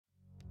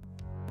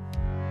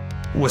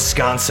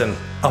Wisconsin,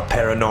 a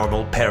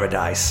paranormal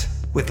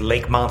paradise. With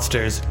lake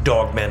monsters,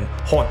 dogmen,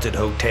 haunted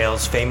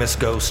hotels, famous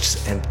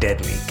ghosts, and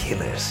deadly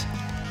killers.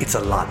 It's a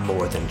lot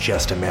more than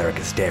just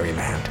America's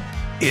Dairyland.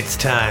 It's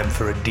time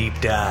for a deep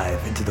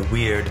dive into the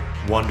weird,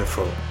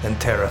 wonderful, and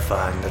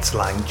terrifying that's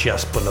lying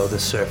just below the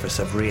surface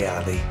of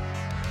reality.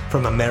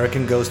 From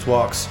American Ghost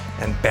Walks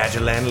and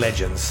Badgerland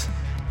Legends,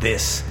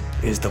 this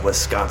is the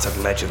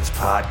Wisconsin Legends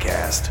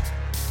Podcast.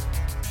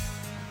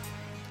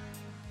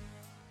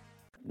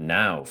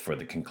 Now for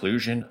the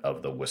conclusion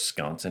of the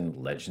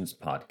Wisconsin Legends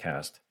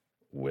Podcast,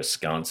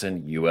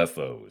 Wisconsin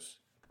UFOs.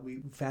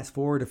 We fast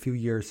forward a few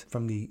years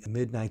from the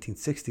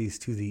mid-1960s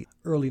to the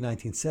early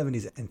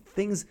 1970s, and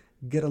things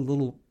get a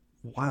little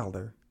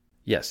wilder.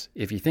 Yes,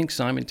 if you think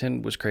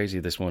Simonton was crazy,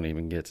 this one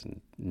even gets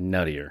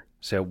nuttier.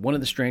 So one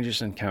of the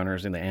strangest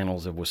encounters in the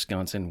annals of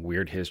Wisconsin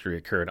weird history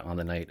occurred on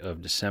the night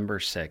of December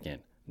 2nd,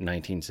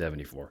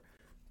 1974.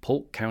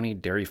 Polk County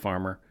dairy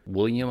farmer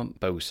William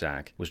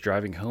Bosack was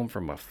driving home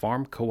from a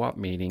farm co-op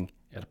meeting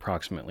at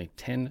approximately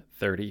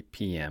 10:30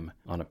 p.m.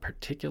 on a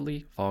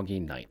particularly foggy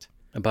night.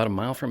 About a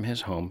mile from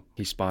his home,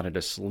 he spotted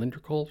a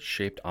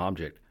cylindrical-shaped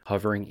object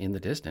hovering in the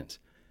distance.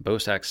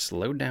 Bosack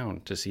slowed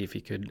down to see if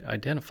he could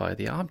identify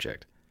the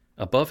object.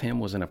 Above him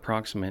was an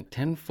approximate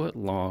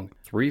 10-foot-long,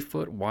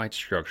 3-foot-wide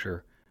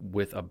structure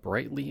with a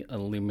brightly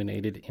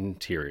illuminated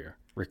interior.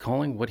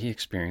 Recalling what he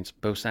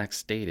experienced, Bosack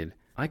stated,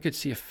 "I could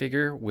see a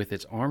figure with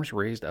its arms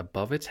raised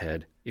above its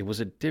head. It was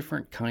a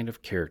different kind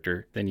of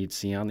character than you'd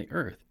see on the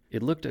earth.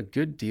 It looked a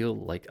good deal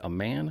like a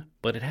man,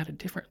 but it had a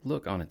different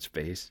look on its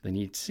face than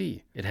you'd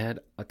see. It had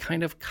a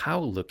kind of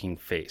cow-looking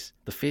face.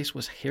 The face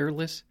was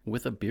hairless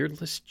with a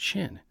beardless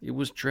chin. It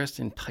was dressed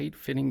in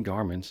tight-fitting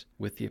garments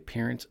with the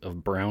appearance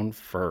of brown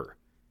fur."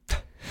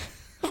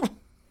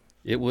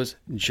 It was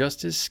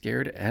just as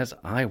scared as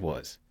I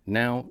was.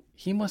 Now,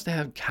 he must have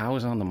had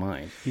cows on the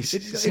mind.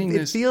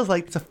 It feels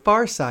like it's a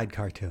Far Side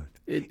cartoon.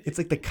 It's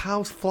like the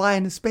cows fly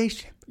in a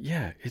spaceship.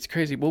 Yeah, it's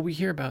crazy. Well, we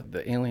hear about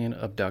the alien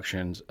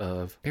abductions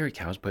of dairy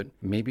cows, but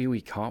maybe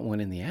we caught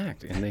one in the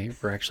act, and they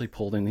were actually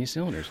pulled in these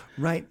cylinders.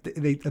 Right.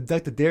 They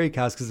abducted dairy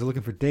cows because they're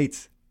looking for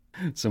dates.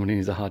 Somebody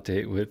needs a hot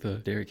date with a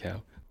dairy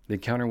cow. The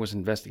encounter was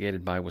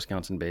investigated by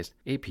Wisconsin-based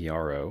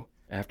APRO.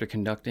 After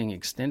conducting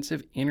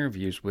extensive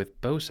interviews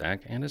with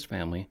Bosack and his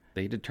family,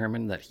 they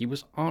determined that he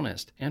was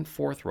honest and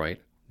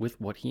forthright with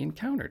what he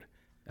encountered.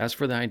 As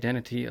for the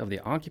identity of the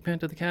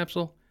occupant of the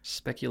capsule,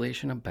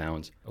 speculation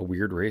abounds. A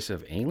weird race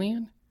of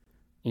alien?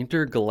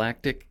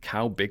 Intergalactic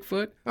cow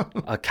Bigfoot?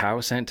 A cow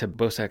sent to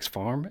Bosack's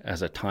farm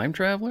as a time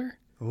traveler?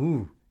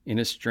 Ooh. In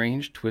a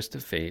strange twist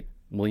of fate,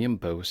 William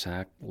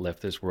Bosack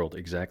left this world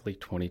exactly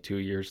 22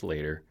 years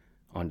later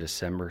on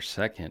December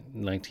 2nd,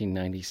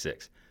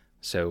 1996.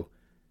 So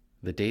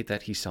the date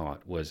that he saw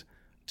it was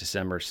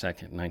December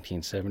 2nd,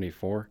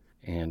 1974,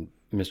 and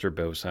Mr.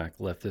 Bosack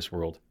left this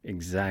world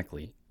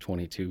exactly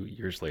 22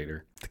 years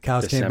later. The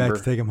cows came back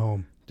to take him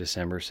home.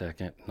 December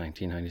 2nd,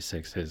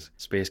 1996, his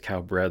space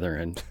cow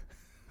brethren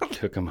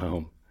took him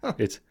home.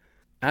 It's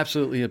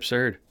absolutely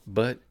absurd,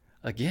 but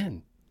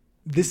again,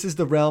 this is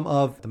the realm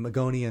of the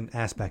Magonian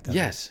aspect of it.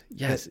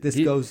 Yes. This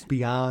goes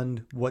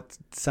beyond what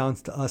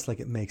sounds to us like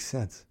it makes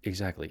sense.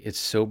 Exactly. It's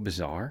so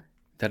bizarre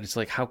that it's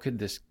like, how could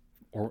this,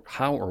 or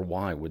how or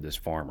why would this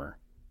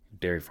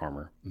dairy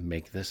farmer,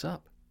 make this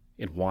up?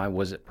 And why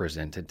was it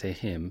presented to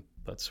him?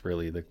 That's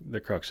really the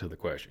crux of the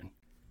question.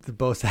 The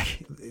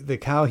Bosack, the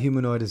cow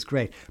humanoid is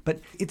great.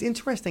 But it's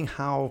interesting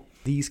how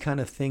these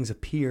kind of things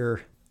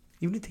appear,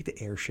 even to take the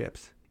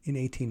airships in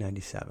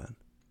 1897.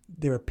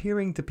 They're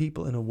appearing to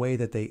people in a way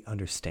that they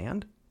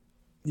understand.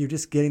 You're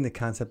just getting the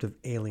concept of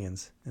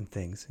aliens and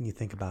things. And you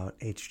think about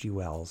H.G.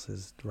 Wells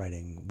is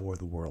writing War of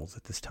the Worlds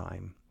at this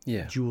time.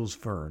 Yeah. Jules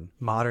Verne,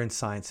 modern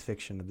science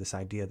fiction of this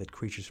idea that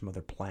creatures from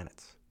other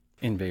planets.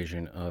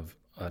 Invasion of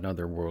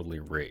another worldly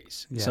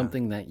race. Yeah.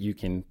 Something that you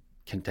can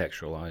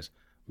contextualize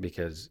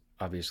because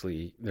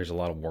obviously there's a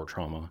lot of war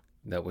trauma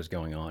that was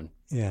going on.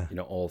 Yeah.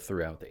 All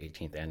throughout the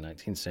 18th and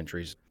 19th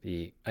centuries.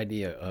 The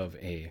idea of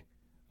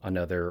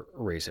another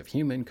race of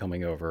human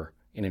coming over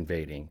and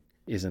invading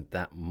isn't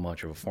that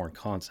much of a foreign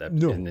concept.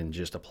 No. And then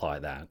just apply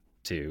that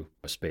to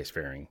a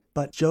spacefaring.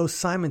 But Joe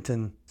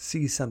Simonton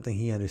sees something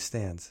he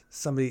understands.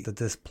 Somebody that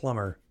this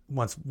plumber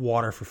wants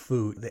water for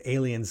food. The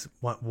aliens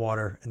want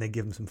water and they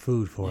give him some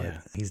food for it.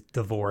 He's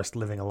divorced,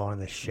 living alone in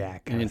this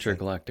shack. An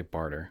intergalactic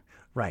barter.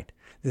 Right.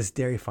 This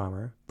dairy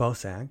farmer,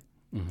 Bosack,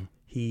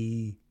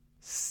 he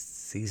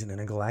sees an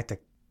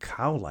intergalactic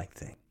cow-like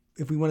thing.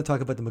 If we want to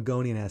talk about the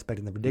Magonian aspect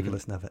and the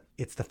ridiculousness of it,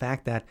 it's the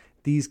fact that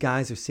these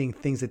guys are seeing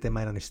things that they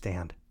might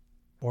understand.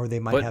 Or they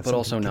might have but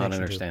also not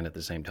connection understand at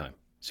the same time.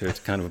 So it's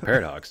kind of a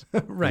paradox.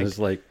 Right. And it's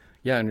like,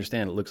 yeah, I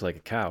understand it looks like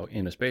a cow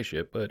in a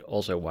spaceship, but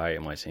also why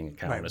am I seeing a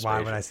cow in a spaceship?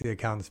 Why would I see a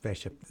cow in a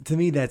spaceship? To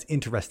me, that's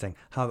interesting,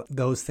 how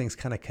those things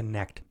kind of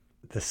connect.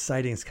 The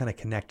sightings kind of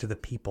connect to the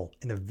people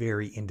in a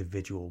very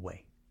individual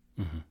way.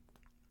 Mm-hmm.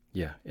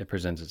 Yeah, it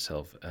presents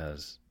itself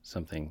as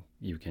something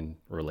you can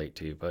relate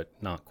to, but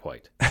not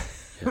quite.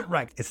 Yeah.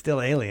 Right. It's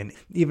still alien,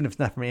 even if it's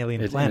not from an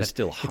alien planet. It's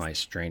still high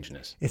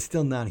strangeness. It's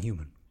still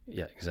non-human.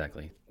 Yeah,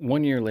 exactly.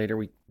 1 year later,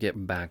 we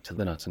get back to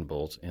the nuts and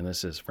bolts, and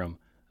this is from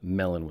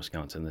Mellon,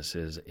 Wisconsin. This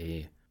is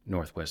a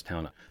northwest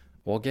town.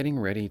 While getting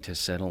ready to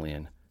settle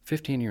in,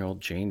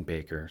 15-year-old Jane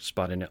Baker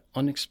spotted an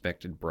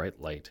unexpected bright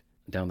light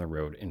down the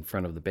road in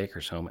front of the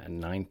Baker's home at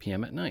 9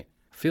 p.m. at night.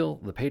 Phil,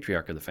 the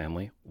patriarch of the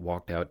family,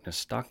 walked out in his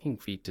stocking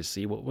feet to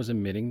see what was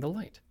emitting the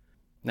light.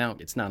 Now,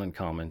 it's not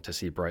uncommon to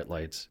see bright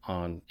lights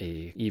on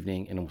an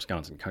evening in the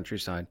Wisconsin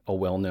countryside. A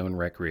well-known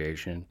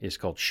recreation is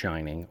called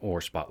shining or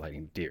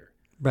spotlighting deer.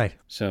 Right.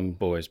 Some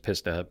boys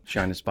pissed up,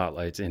 shining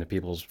spotlights into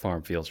people's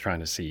farm fields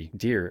trying to see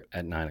deer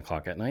at 9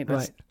 o'clock at night.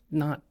 That's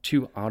not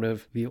too out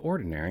of the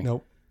ordinary.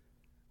 Nope.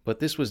 But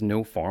this was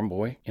no farm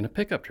boy in a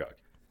pickup truck.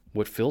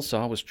 What Phil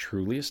saw was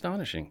truly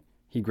astonishing.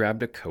 He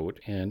grabbed a coat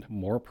and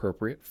more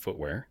appropriate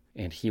footwear,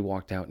 and he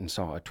walked out and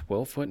saw a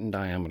 12-foot in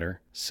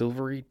diameter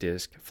silvery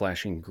disc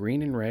flashing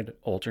green and red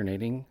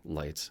alternating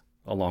lights,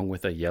 along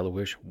with a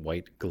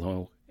yellowish-white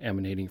glow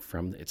emanating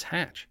from its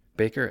hatch.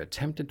 Baker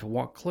attempted to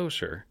walk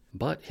closer,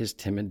 but his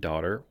timid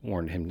daughter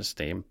warned him to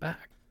stay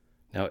back.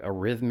 Now, a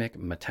rhythmic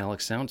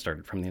metallic sound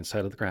started from the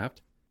inside of the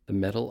craft. The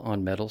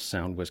metal-on-metal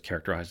sound was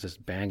characterized as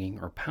banging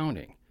or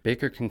pounding.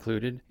 Baker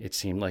concluded it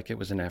seemed like it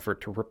was an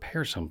effort to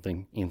repair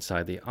something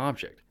inside the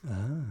object.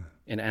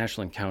 An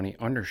Ashland County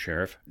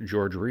Undersheriff,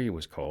 George Ree,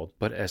 was called,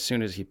 but as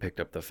soon as he picked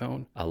up the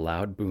phone, a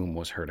loud boom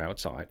was heard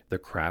outside. The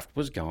craft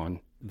was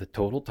gone. The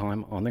total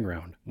time on the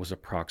ground was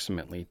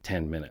approximately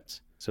 10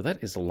 minutes. So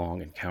that is a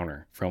long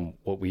encounter from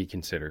what we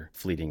consider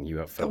fleeting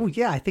UFO. Oh,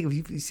 yeah. I think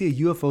if you see a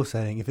UFO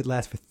sighting, if it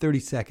lasts for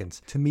 30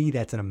 seconds, to me,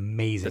 that's an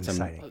amazing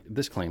sighting.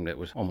 This claimed it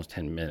was almost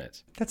 10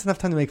 minutes. That's enough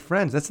time to make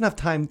friends. That's enough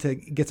time to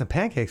get some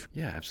pancakes.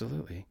 Yeah,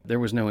 absolutely. There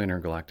was no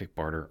intergalactic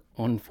barter,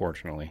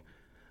 unfortunately.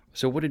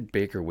 So what did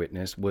Baker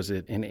witness? Was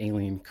it an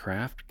alien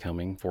craft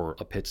coming for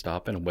a pit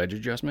stop and a wedge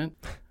adjustment?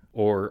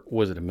 Or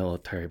was it a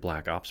military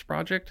black ops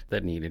project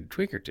that needed a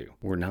tweak or two?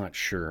 We're not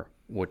sure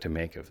what to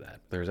make of that.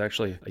 There's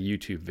actually a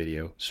YouTube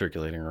video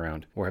circulating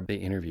around where they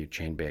interviewed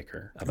Jane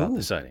Baker about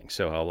the sighting.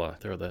 So I'll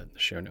throw the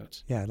show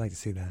notes. Yeah, I'd like to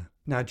see that.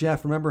 Now,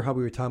 Jeff, remember how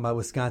we were talking about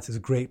Wisconsin's a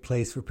great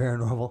place for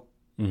paranormal?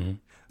 Mm-hmm.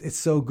 It's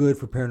so good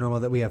for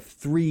paranormal that we have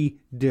 3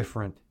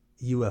 different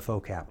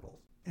UFO capitals.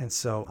 And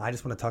so I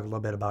just want to talk a little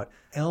bit about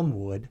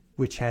Elmwood,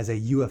 which has a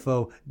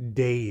UFO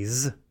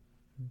Days,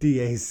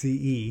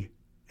 D-A-C-E,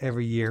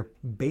 every year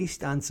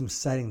based on some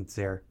sightings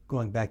there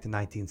going back to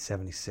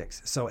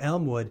 1976. So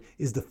Elmwood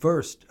is the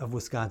first of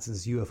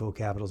Wisconsin's UFO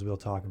capitals we'll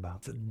talk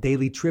about. The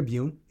Daily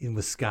Tribune in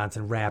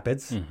Wisconsin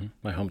Rapids. Mm-hmm.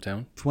 My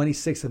hometown.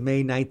 26th of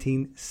May,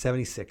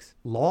 1976.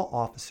 Law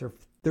officer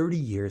for 30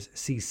 years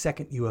sees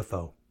second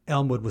UFO.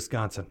 Elmwood,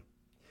 Wisconsin.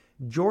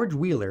 George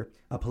Wheeler,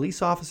 a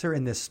police officer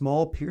in this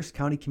small Pierce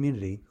County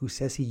community who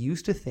says he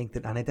used to think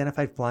that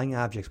unidentified flying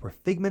objects were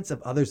figments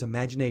of others'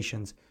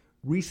 imaginations,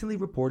 recently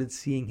reported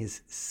seeing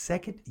his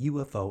second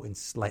UFO in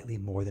slightly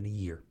more than a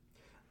year.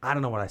 I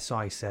don't know what I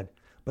saw, he said,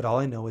 but all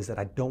I know is that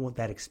I don't want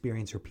that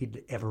experience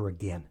repeated ever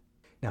again.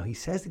 Now, he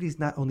says that he's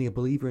not only a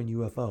believer in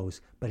UFOs,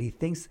 but he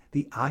thinks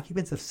the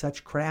occupants of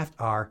such craft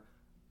are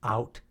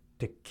out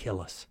to kill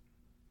us.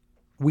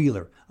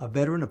 Wheeler, a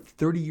veteran of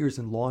 30 years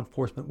in law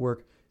enforcement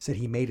work, said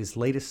he made his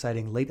latest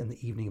sighting late on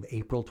the evening of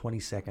April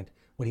 22nd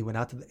when he went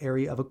out to the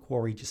area of a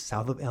quarry just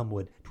south of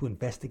Elmwood to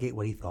investigate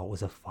what he thought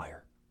was a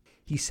fire.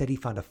 He said he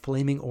found a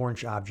flaming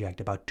orange object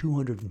about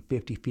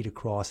 250 feet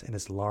across and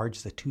as large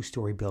as a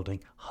 2-story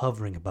building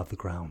hovering above the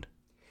ground.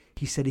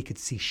 He said he could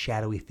see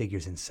shadowy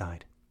figures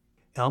inside.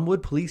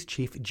 Elmwood Police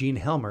Chief Gene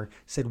Helmer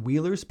said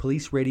Wheeler's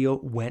police radio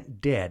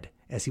went dead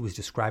as he was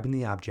describing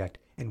the object,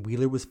 and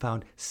Wheeler was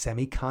found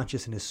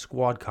semi-conscious in his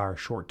squad car a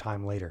short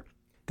time later.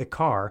 The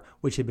car,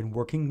 which had been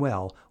working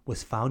well,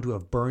 was found to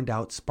have burned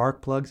out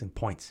spark plugs and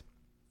points.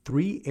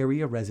 3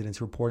 area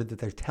residents reported that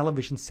their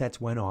television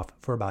sets went off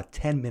for about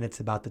 10 minutes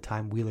about the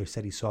time Wheeler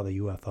said he saw the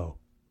UFO.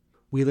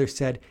 Wheeler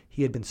said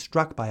he had been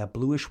struck by a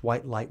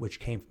bluish-white light which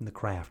came from the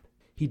craft.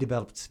 He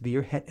developed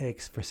severe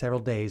headaches for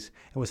several days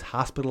and was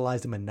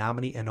hospitalized in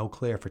Menominee and Eau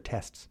Claire for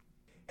tests.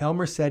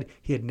 Helmer said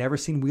he had never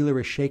seen Wheeler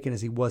as shaken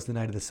as he was the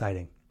night of the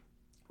sighting.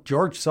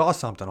 George saw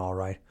something all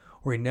right,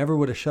 or he never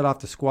would have shut off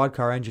the squad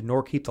car engine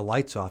nor keep the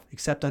lights off,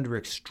 except under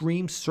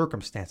extreme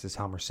circumstances,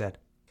 Helmer said.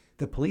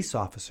 The police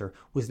officer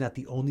was not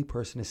the only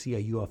person to see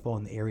a UFO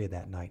in the area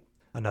that night.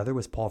 Another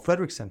was Paul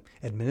Fredrickson,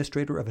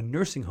 administrator of a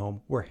nursing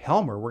home where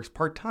Helmer works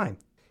part-time.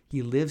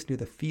 He lives near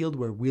the field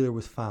where Wheeler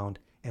was found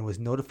and was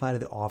notified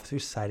of the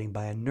officer's sighting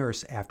by a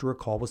nurse after a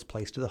call was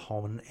placed to the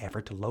home in an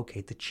effort to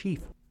locate the chief.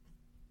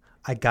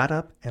 I got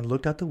up and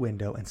looked out the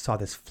window and saw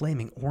this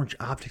flaming orange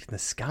object in the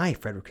sky,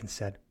 Fredrickson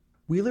said.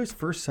 Wheeler's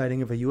first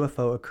sighting of a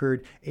UFO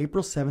occurred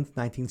April 7,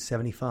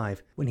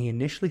 1975, when he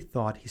initially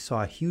thought he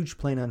saw a huge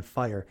plane on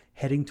fire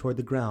heading toward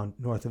the ground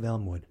north of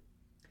Elmwood.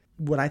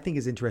 What I think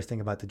is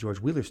interesting about the George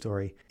Wheeler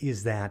story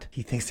is that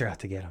he thinks they're out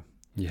to get him.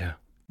 Yeah.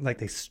 Like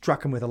they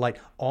struck him with a light,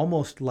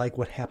 almost like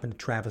what happened to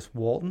Travis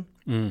Walton.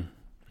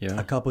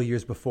 a couple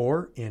years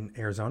before in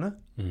Arizona.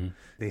 Mm-hmm.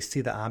 They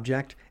see the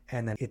object,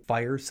 and then it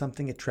fires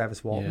something at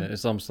Travis Walton. Yeah,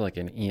 it's almost like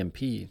an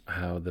EMP,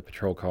 how the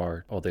patrol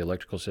car, all the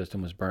electrical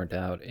system was burnt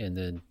out, and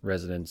then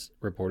residents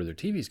reported their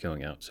TVs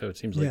going out. So it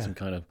seems like some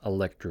kind of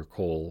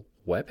electrical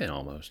weapon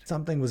almost.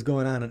 Something was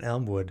going on in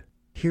Elmwood.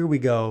 Here we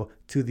go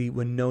to the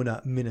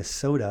Winona,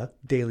 Minnesota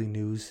Daily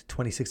News,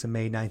 26th of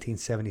May,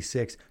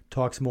 1976,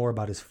 talks more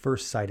about his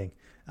first sighting.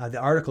 The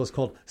article is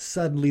called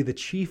Suddenly the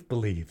Chief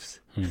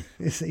Believes.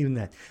 It's even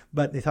that.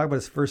 But they talk about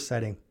his first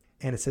sighting,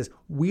 and it says,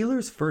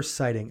 Wheeler's first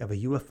sighting of a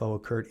UFO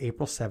occurred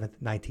April 7th,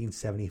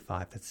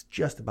 1975. That's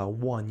just about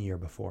 1 year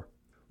before,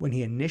 when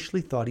he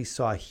initially thought he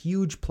saw a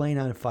huge plane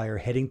on fire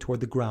heading toward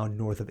the ground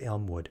north of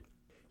Elmwood.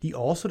 He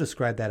also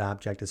described that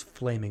object as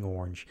flaming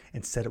orange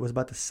and said it was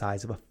about the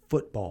size of a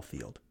football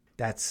field.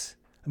 That's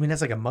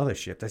like a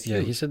mothership. That's huge.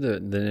 Yeah, he said the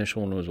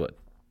initial one was what?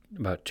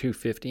 About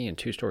 250 and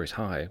 2 stories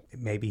high.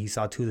 Maybe he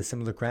saw two of the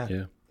similar craft.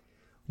 Yeah.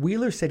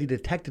 Wheeler said he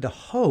detected a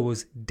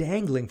hose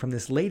dangling from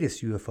this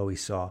latest UFO he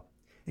saw,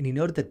 and he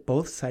noted that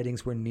both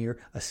sightings were near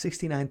a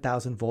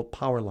 69,000-volt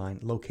power line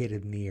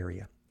located in the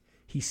area.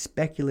 He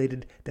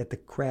speculated that the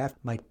craft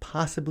might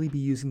possibly be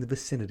using the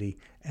vicinity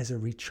as a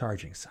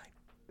recharging site.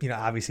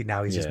 Obviously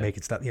now he's just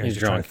making stuff. He's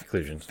drawing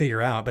conclusions.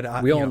 Figure out,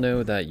 but we all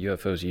know that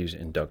UFOs use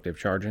inductive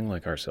charging,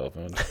 like our cell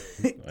phones. I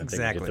think we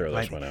exactly. could throw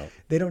this one out.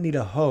 They don't need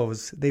a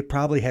hose. They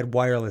probably had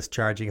wireless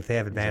charging if they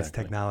have advanced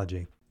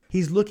technology.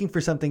 He's looking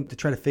for something to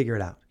try to figure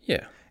it out.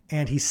 Yeah,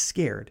 and he's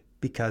scared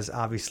because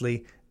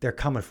obviously they're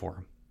coming for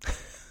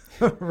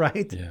him,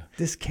 right? Yeah.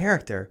 This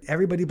character,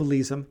 everybody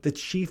believes him. The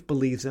chief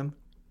believes him.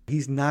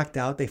 He's knocked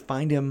out. They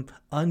find him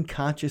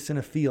unconscious in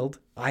a field.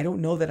 I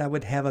don't know that I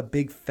would have a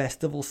big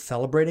festival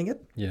celebrating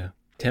it. Yeah.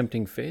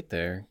 Tempting fate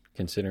there,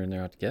 considering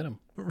they're out to get him.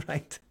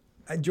 Right.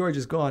 George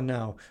is gone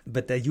now,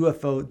 but the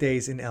UFO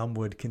days in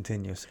Elmwood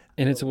continues.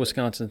 And it's a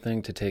Wisconsin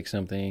thing to take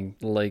something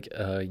like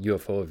a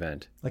UFO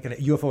event. Like a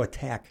UFO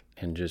attack.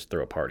 And just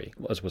throw a party.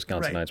 Us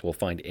Wisconsinites will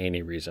find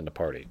any reason to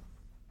party.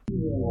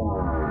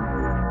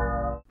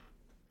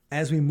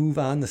 As we move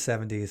on the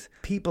 70s,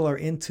 people are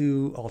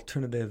into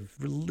alternative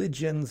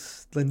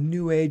religions. The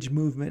New Age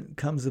movement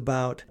comes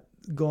about,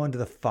 going to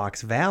the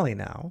Fox Valley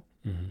now.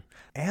 Mm-hmm.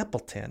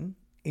 Appleton,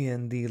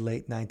 in the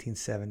late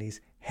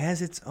 1970s,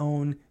 has its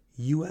own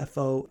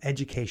UFO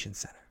education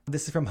center.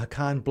 This is from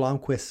Hakan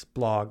Blomquist's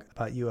blog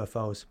about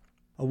UFOs.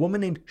 A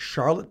woman named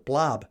Charlotte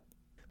Blob.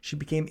 She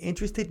became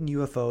interested in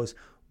UFOs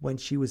when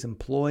she was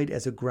employed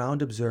as a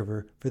ground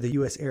observer for the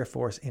U.S. Air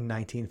Force in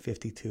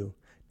 1952.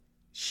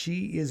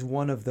 She is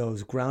one of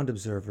those ground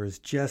observers,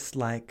 just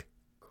like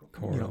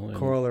Coral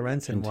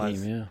Lorenzen was.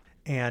 Team, yeah.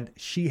 And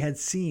she had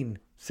seen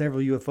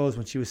several UFOs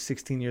when she was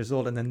 16 years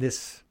old, and then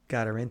this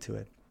got her into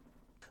it.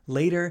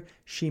 Later,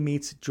 she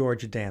meets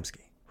George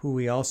Adamski, who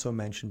we also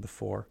mentioned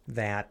before,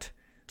 that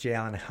J.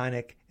 Allen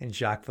Hynek and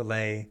Jacques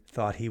Vallée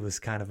thought he was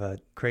kind of a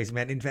crazy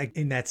man. In fact,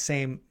 in that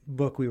same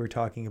book we were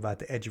talking about,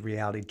 The Edge of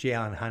Reality, J.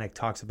 Allen Hynek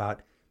talks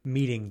about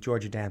meeting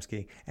George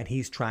Adamski, and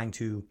he's trying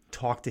to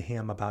talk to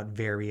him about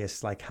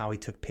various, like how he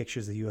took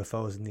pictures of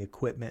UFOs and the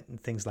equipment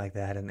and things like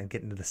that, and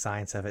get into the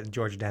science of it. And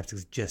George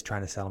Adamski's just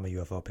trying to sell him a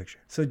UFO picture.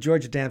 So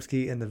George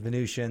Adamski and the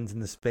Venusians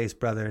and the Space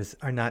Brothers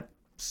are not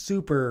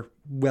super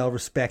well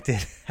respected,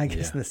 I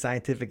guess, in the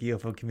scientific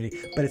UFO community,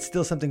 but it's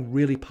still something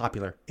really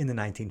popular in the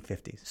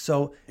 1950s.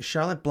 So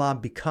Charlotte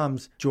Blob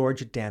becomes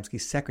George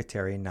Adamski's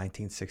secretary in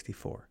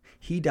 1964.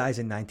 He dies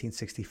in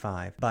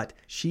 1965, but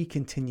she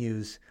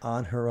continues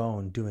on her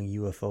own doing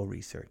UFO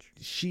research.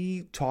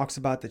 She talks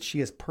about that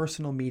she has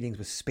personal meetings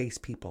with space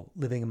people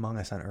living among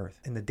us on Earth.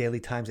 In the Daily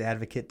Times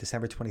Advocate,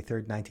 December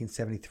 23rd,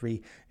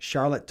 1973,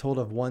 Charlotte told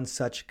of one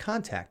such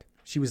contact.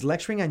 She was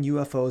lecturing on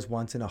UFOs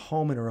once in a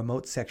home in a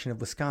remote section of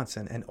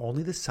Wisconsin, and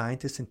only the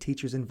scientists and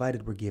teachers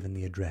invited were given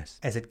the address.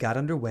 As it got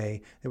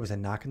underway, there was a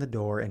knock on the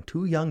door, and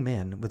two young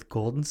men with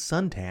golden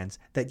suntans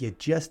that you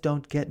just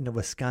don't get in a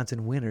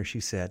Wisconsin winter,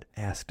 she said,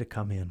 asked to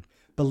come in.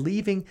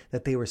 Believing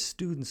that they were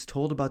students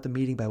told about the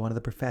meeting by one of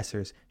the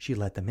professors, she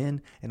let them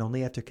in, and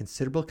only after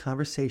considerable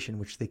conversation,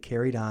 which they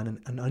carried on in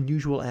an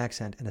unusual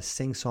accent and a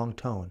sing-song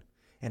tone,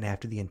 and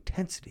after the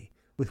intensity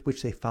with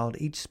which they followed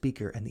each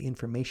speaker and the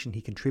information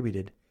he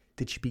contributed,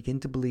 did she begin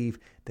to believe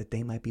that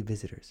they might be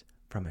visitors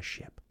from a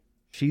ship.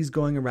 She's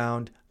going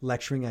around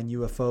lecturing on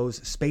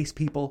UFOs, space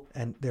people,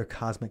 and their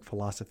cosmic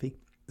philosophy.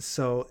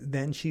 So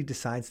then she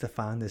decides to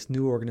found this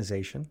new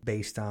organization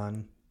based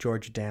on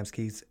George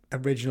Adamski's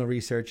original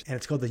research, and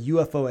it's called the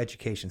UFO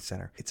Education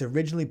Center. It's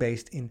originally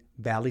based in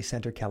Valley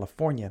Center,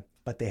 California,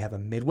 but they have a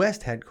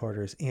Midwest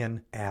headquarters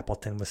in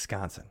Appleton,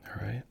 Wisconsin.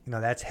 All right.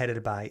 That's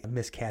headed by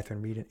Miss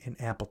Catherine Reed in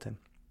Appleton.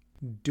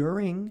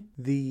 During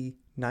the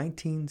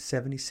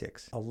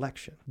 1976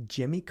 election,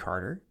 Jimmy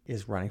Carter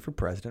is running for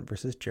president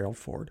versus Gerald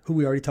Ford, who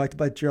we already talked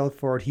about. Gerald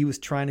Ford, he was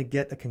trying to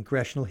get a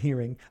congressional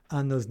hearing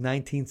on those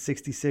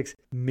 1966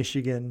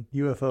 Michigan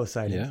UFO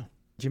sightings. Yeah.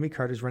 Jimmy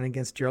Carter's running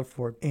against Gerald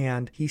Ford,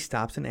 and he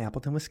stops in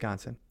Appleton,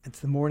 Wisconsin. It's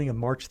the morning of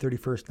March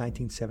 31st,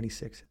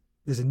 1976.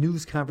 There's a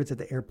news conference at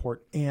the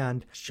airport,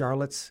 and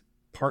Charlotte's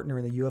partner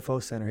in the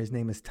UFO Center. His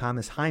name is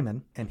Thomas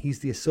Hyman, and he's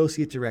the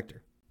associate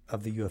director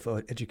of the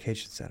UFO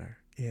Education Center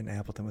in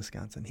Appleton,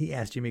 Wisconsin. He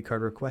asked Jimmy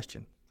Carter a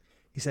question.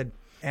 He said,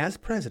 as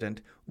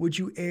president, would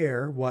you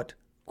air what,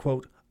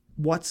 quote,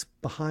 what's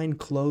behind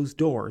closed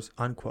doors,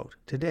 unquote,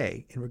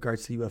 today in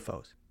regards to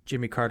UFOs?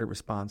 Jimmy Carter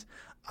responds,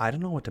 I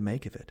don't know what to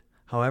make of it.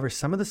 However,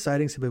 some of the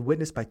sightings have been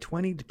witnessed by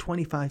 20 to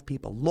 25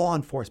 people, law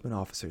enforcement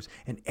officers,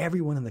 and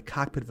everyone in the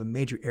cockpit of a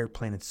major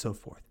airplane and so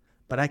forth.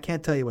 But I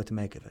can't tell you what to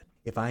make of it.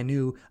 If I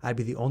knew, I'd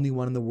be the only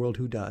one in the world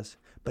who does.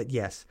 But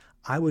yes,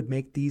 I would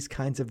make these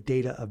kinds of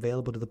data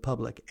available to the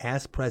public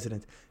as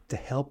president to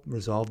help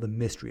resolve the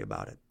mystery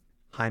about it.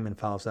 Hyman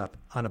follows up,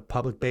 on a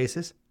public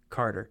basis?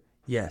 Carter,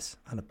 yes,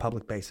 on a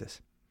public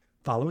basis.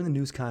 Following the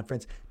news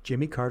conference,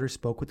 Jimmy Carter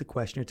spoke with the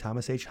questioner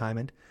Thomas H.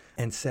 Hyman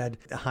and said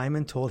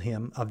Hyman told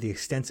him of the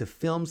extensive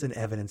films and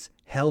evidence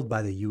held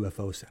by the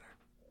UFO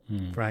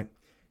Center. Right?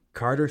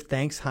 Carter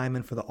thanks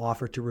Hyman for the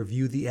offer to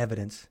review the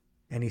evidence,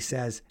 and he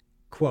says,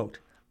 quote,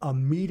 a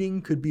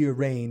meeting could be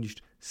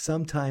arranged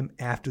sometime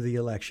after the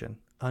election,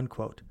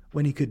 unquote,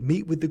 when he could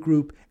meet with the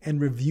group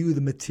and review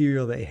the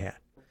material they had.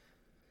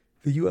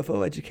 The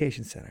UFO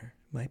Education Center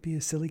might be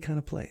a silly kind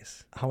of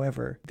place.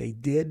 However, they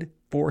did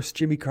force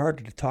Jimmy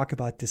Carter to talk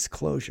about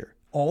disclosure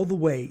all the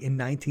way in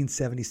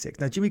 1976.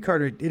 Now, Jimmy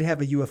Carter did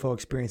have a UFO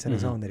experience on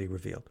his own that he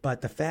revealed.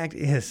 But the fact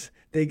is,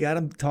 they got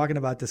him talking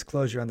about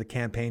disclosure on the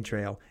campaign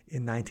trail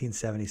in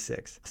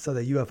 1976. So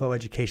the UFO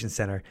Education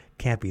Center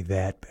can't be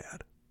that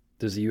bad.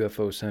 Does the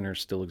UFO Center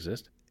still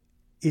exist?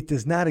 It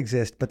does not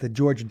exist, but the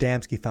George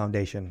Adamski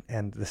Foundation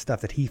and the stuff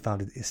that he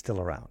founded is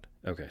still around.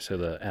 Okay, so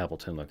the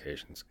Appleton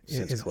location's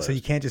since closed. So you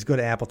can't just go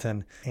to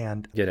Appleton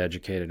and get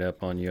educated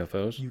up on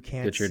UFOs? You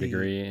can't get your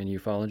degree in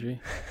ufology?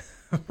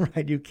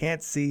 Right, you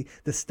can't see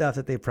the stuff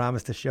that they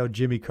promised to show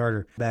Jimmy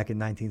Carter back in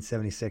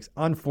 1976,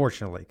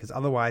 unfortunately, because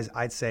otherwise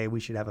I'd say we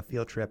should have a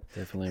field trip.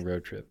 Definitely a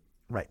road trip.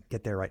 Right,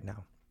 get there right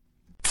now.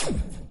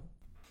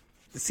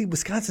 See,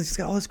 Wisconsin's just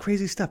got all this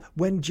crazy stuff.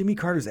 When Jimmy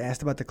Carter's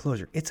asked about the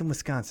closure, it's in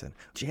Wisconsin.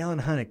 J. Allen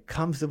Hynek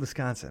comes to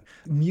Wisconsin.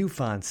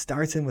 MUFON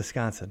starts in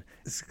Wisconsin.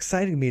 It's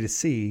exciting to me to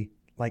see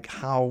like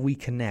how we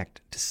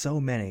connect to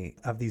so many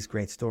of these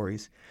great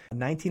stories. In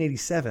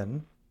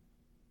 1987,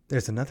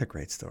 there's another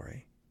great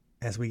story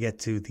as we get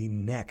to the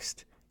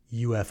next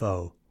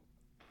UFO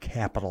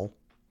capital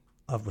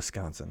of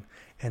Wisconsin,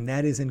 and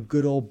that is in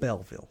good old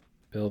Belleville.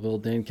 Belleville,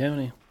 Dane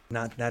County.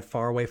 Not that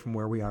far away from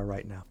where we are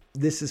right now.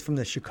 This is from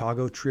the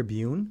Chicago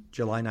Tribune,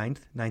 July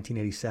 9th,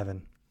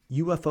 1987.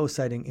 UFO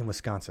sighting in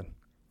Wisconsin.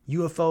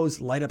 UFOs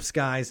light up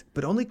skies,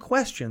 but only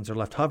questions are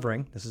left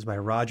hovering. This is by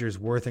Rogers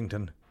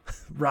Worthington.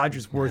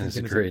 Rogers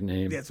Worthington. That's a great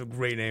name. That's a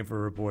great name for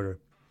a reporter.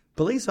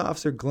 Police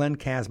officer Glenn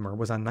Casmer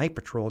was on night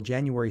patrol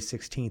January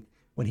 16th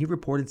when he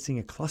reported seeing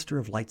a cluster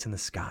of lights in the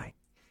sky.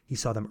 He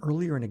saw them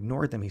earlier and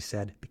ignored them, he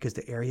said, because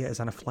the area is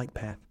on a flight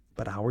path.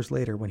 But hours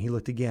later, when he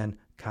looked again,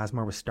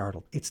 Casmer was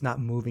startled. It's not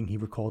moving, he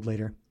recalled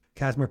later.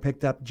 Casmer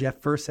picked up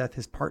Jeff Furseth,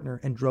 his partner,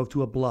 and drove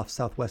to a bluff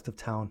southwest of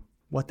town.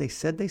 What they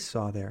said they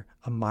saw there,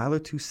 a mile or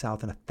two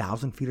south and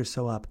 1,000 feet or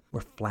so up,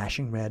 were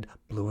flashing red,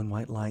 blue and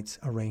white lights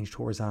arranged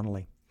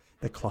horizontally.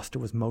 The cluster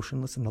was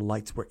motionless and the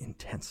lights were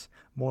intense,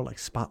 more like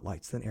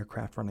spotlights than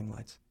aircraft running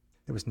lights.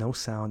 There was no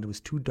sound. It was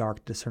too dark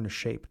to discern a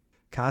shape.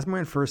 Casmer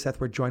and Furseth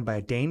were joined by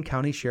a Dane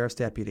County sheriff's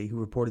deputy who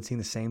reported seeing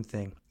the same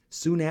thing.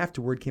 Soon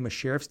afterward came a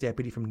sheriff's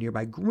deputy from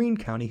nearby Greene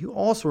County who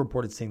also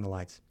reported seeing the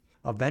lights.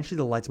 Eventually,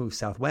 the lights moved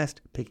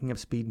southwest, picking up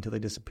speed until they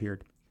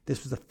disappeared.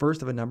 This was the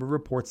first of a number of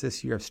reports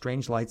this year of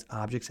strange lights,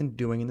 objects, and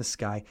doing in the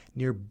sky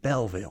near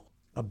Belleville,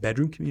 a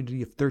bedroom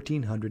community of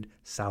 1,300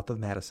 south of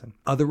Madison.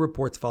 Other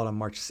reports followed on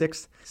March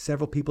 6th.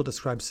 Several people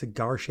described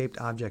cigar-shaped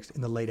objects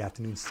in the late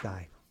afternoon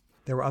sky.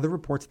 There were other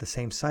reports of the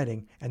same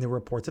sighting, and there were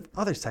reports of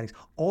other sightings.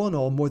 All in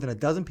all, more than a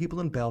dozen people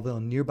in Belleville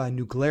and nearby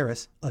New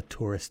Glarus, a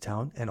tourist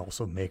town and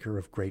also maker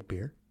of great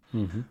beer,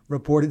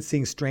 reported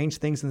seeing strange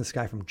things in the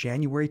sky from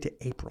January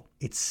to April.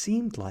 It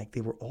seemed like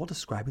they were all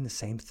describing the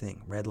same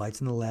thing, red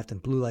lights on the left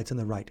and blue lights on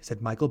the right,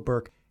 said Michael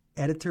Burke,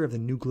 editor of the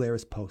New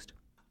Glarus Post.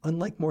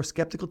 Unlike more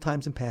skeptical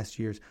times in past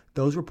years,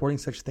 those reporting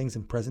such things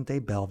in present-day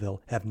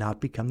Belleville have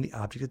not become the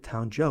object of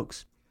town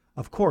jokes.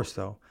 Of course,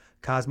 though,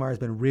 Casmer has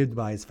been ribbed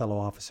by his fellow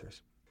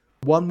officers.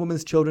 One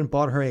woman's children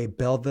bought her a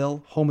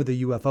Belleville Home of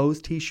the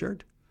UFOs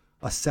t-shirt.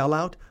 A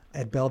sellout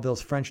at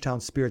Belleville's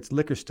Frenchtown Spirits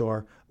liquor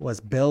store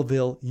was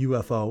Belleville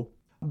UFO.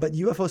 But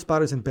UFO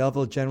spotters in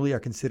Belleville generally are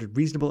considered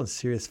reasonable and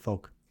serious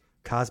folk.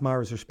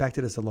 Casmer is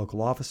respected as a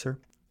local officer.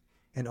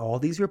 And all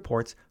these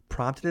reports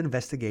prompted an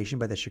investigation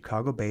by the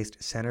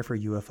Chicago-based Center for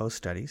UFO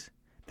Studies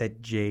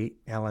that J.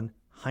 Allen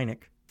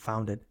Hynek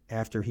founded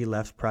after he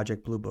left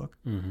Project Blue Book.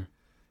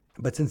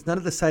 But since none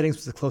of the sightings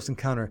was a close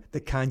encounter, the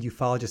kind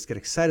ufologists get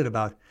excited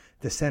about,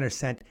 the center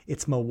sent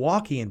its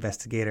Milwaukee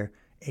investigator,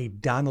 a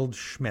Donald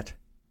Schmidt.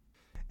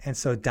 And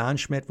so Don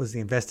Schmidt was the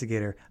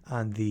investigator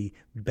on the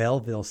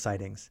Belleville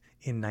sightings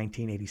in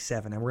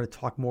 1987. And we're going to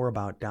talk more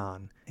about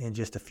Don in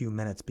just a few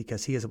minutes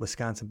because he is a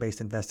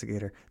Wisconsin-based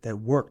investigator that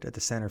worked at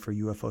the Center for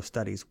UFO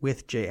Studies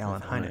with J.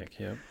 Allen Hynek.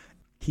 Yep.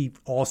 He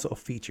also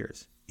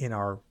features in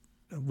our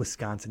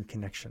Wisconsin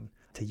connection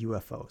to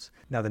UFOs.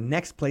 Now, the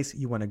next place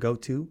you want to go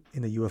to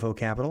in the UFO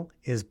capital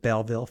is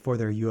Belleville for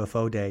their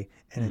UFO day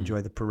and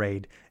enjoy the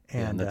parade.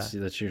 And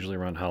that's usually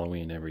around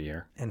Halloween every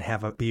year. And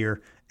have a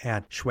beer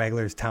at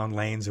Schwagler's Town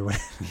Lanes or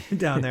whatever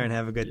down there and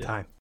have a good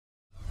time.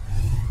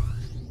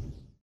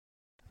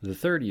 The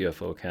third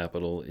UFO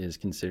capital is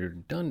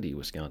considered Dundee,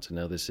 Wisconsin.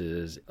 Now, this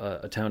is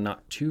a town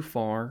not too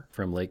far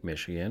from Lake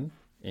Michigan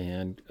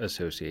and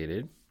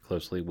associated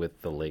closely with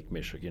the Lake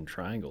Michigan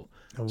Triangle.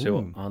 Ooh.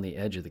 So on the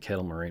edge of the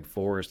Kettle Moraine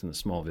Forest in the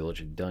small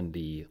village of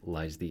Dundee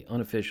lies the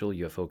unofficial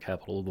UFO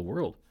capital of the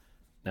world.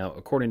 Now,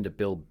 according to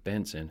Bill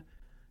Benson,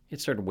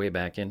 it started way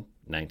back in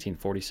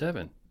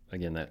 1947.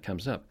 Again, that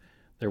comes up.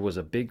 There was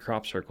a big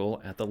crop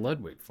circle at the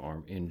Ludwig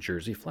farm in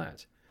Jersey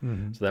Flats.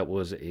 Mm-hmm. So that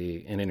was an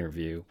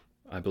interview,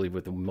 I believe,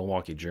 with the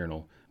Milwaukee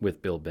Journal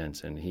with Bill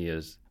Benson. He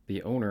is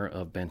the owner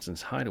of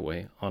Benson's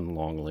Hideaway on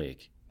Long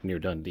Lake near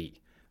Dundee.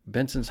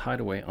 Benson's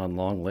Hideaway on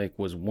Long Lake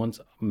was once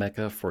a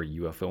mecca for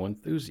UFO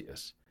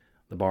enthusiasts.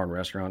 The bar and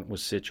restaurant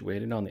was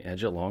situated on the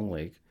edge of Long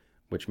Lake,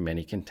 which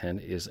many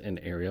contend is an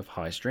area of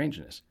high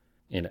strangeness.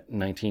 In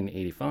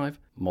 1985,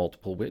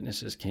 multiple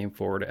witnesses came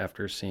forward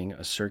after seeing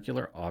a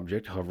circular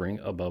object hovering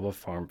above a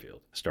farm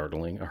field,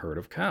 startling a herd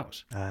of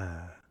cows.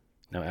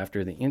 Now,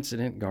 after the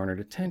incident garnered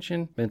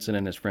attention, Benson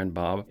and his friend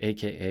Bob,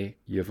 a.k.a.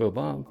 UFO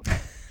Bob,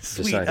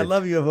 Sweet, I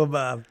love UFO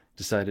Bob,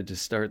 decided to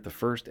start the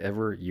first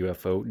ever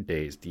UFO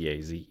Days,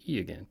 D-A-Z-E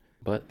again.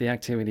 But the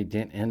activity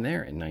didn't end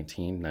there. In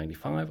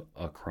 1995,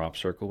 a crop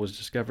circle was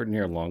discovered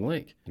near Long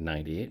Lake. In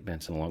 1998,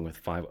 Benson, along with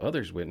 5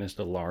 others, witnessed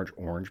a large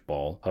orange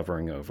ball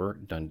hovering over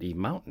Dundee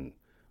Mountain,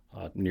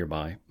 a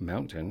nearby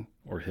mountain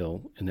or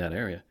hill in that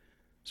area.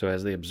 So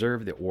as they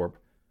observed the orb,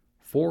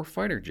 4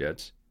 fighter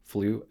jets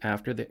flew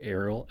after the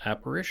aerial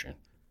apparition.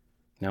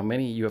 Now,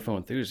 many UFO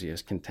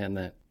enthusiasts contend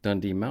that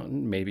Dundee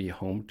Mountain may be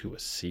home to a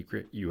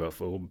secret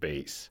UFO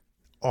base.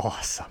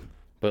 Awesome.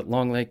 But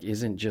Long Lake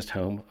isn't just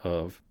home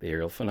of the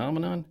aerial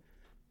phenomenon.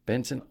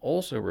 Benson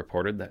also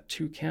reported that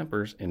 2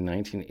 campers in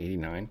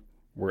 1989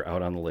 were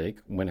out on the lake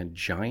when a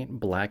giant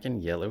black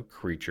and yellow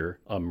creature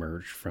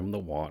emerged from the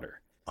water.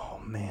 Oh,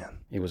 man.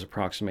 It was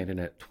approximated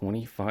at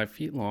 25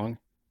 feet long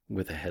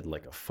with a head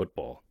like a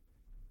football.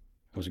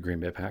 It was a Green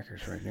Bay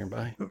Packers right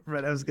nearby.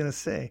 Right, I was going to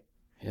say.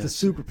 Yes. It's a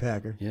super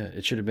Packer. Yeah,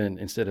 it should have been,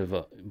 instead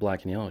of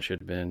black and yellow, it should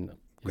have been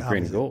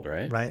green and gold,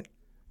 right? Right.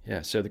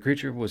 Yeah, so the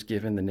creature was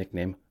given the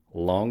nickname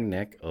Long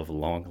Neck of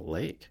Long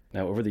Lake.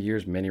 Now, over the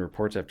years, many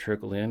reports have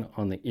trickled in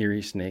on the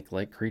eerie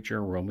snake-like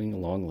creature roaming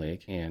Long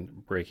Lake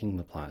and breaking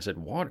the placid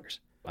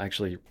waters. I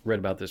actually read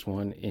about this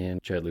one in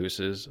Chad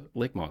Lewis's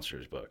Lake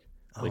Monsters book,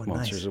 Lake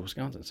Monsters of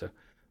Wisconsin. So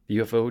the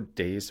UFO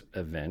Days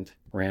event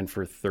ran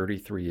for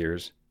 33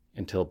 years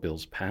until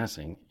Bill's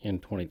passing in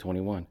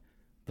 2021.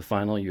 The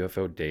final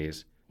UFO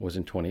Days was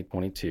in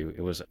 2022.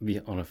 It was the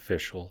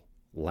unofficial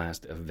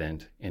last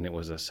event, and it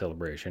was a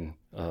celebration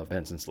of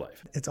Benson's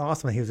life. It's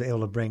awesome that he was able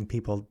to bring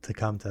people to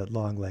come to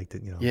Long Lake.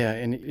 Yeah,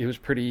 and it was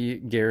pretty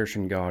garish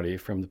and gaudy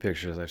from the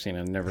pictures I've seen.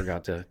 I never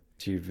got to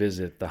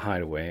visit the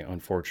Hideaway.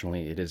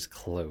 Unfortunately, it is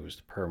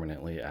closed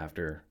permanently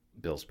after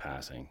Bill's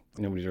passing.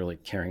 Nobody's really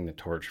carrying the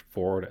torch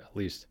forward, at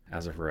least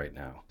as of right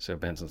now. So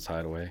Benson's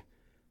Hideaway,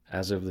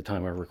 as of the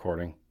time of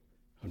recording,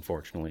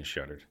 unfortunately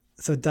shuttered.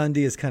 So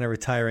Dundee is kind of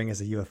retiring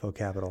as a UFO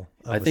capital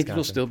of I think Wisconsin.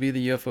 it'll still be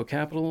the UFO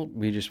capital.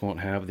 We just won't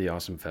have the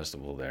awesome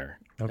festival there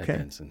at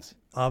Benson's.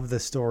 Of the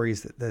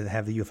stories that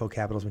have the UFO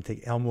capitals, we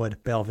take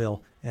Elmwood,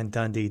 Belleville, and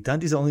Dundee.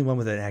 Dundee's the only one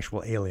with an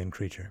actual alien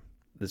creature.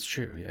 That's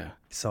true, yeah.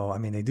 So, I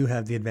mean, they do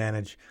have the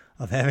advantage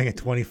of having a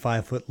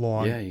 25-foot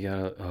long Yeah, you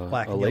got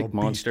a lake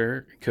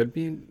monster. Could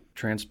be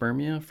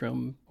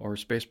Transpermia or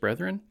Space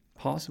Brethren.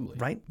 Possibly.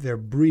 Right? They're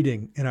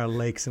breeding in our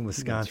lakes in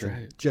Wisconsin.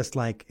 That's right. Just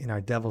like in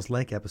our Devil's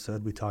Lake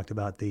episode, we talked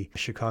about the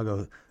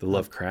Chicago... The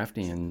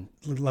Lovecraftian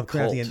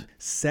cult.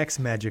 Sex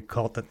magic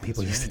cult that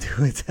people used to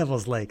do at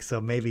Devil's Lake.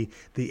 So maybe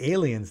the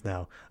aliens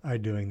now are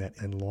doing that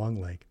in Long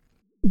Lake.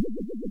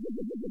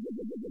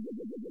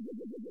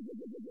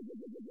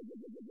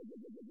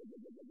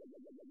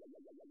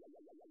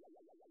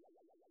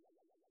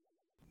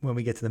 When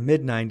we get to the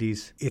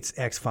mid-90s, it's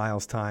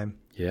X-Files time.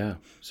 Yeah.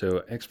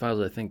 So X-Files,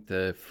 I think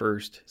the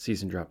first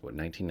season dropped,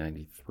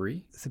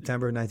 1993?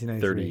 September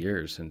 1993. 30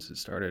 years since it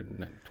started in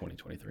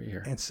 2023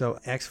 here. And so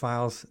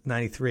X-Files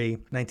 93,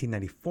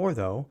 1994,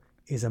 though,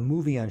 is a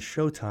movie on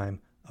Showtime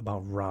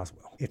about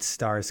Roswell. It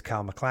stars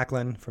Kyle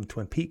MacLachlan from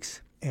Twin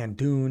Peaks and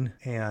Dune,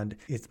 and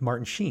it's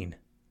Martin Sheen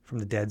from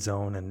The Dead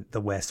Zone and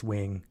The West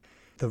Wing.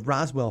 The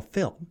Roswell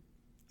film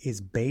is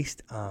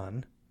based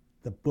on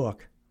the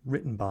book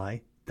written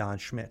by Don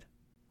Schmidt,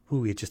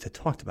 who we just had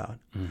talked about.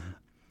 Mm-hmm.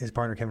 His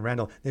partner, Kevin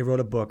Randall, they wrote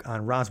a book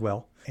on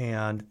Roswell,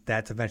 and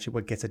that's eventually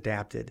what gets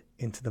adapted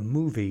into the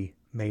movie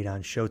made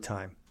on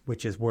Showtime,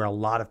 which is where a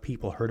lot of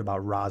people heard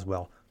about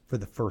Roswell for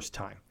the first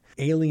time.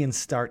 Aliens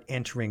start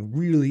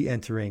really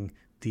entering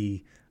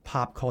the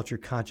pop culture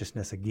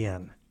consciousness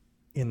again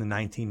in the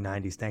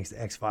 1990s, thanks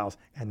to X-Files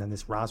and then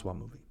this Roswell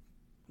movie.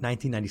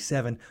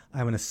 1997,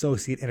 I'm an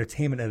associate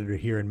entertainment editor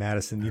here in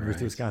Madison,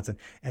 University of Wisconsin,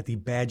 at the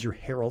Badger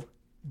Herald.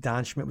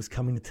 Don Schmidt was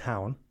coming to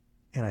town,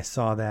 and I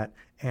saw that,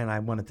 and I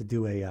wanted to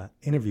do a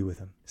interview with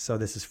him. So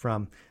this is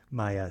from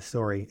my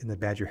story in the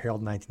Badger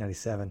Herald in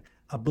 1997.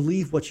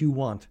 Believe what you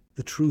want.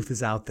 The truth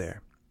is out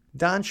there.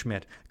 Don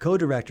Schmidt,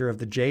 co-director of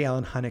the J.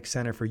 Allen Hynek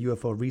Center for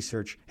UFO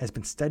Research, has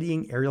been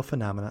studying aerial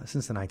phenomena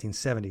since the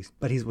 1970s.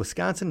 But he's a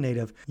Wisconsin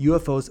native.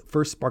 UFOs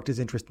first sparked his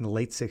interest in the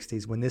late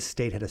 60s when this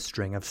state had a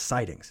string of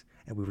sightings.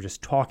 And we were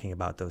just talking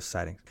about those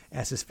sightings.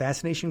 As his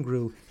fascination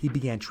grew, he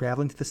began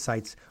traveling to the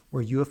sites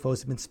where UFOs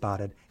had been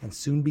spotted and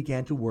soon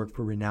began to work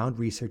for renowned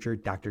researcher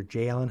Dr.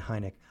 J. Allen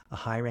Hynek, a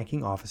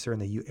high-ranking officer in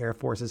the Air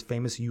Force's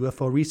famous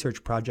UFO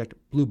research project,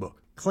 Blue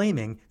Book.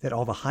 Claiming that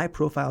all the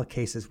high-profile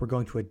cases were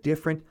going to a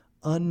different,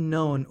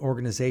 unknown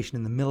organization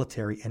in the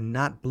military and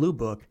not Blue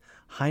Book,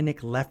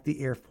 Hynek left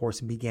the Air Force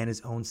and began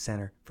his own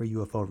center for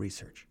UFO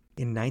research.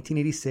 In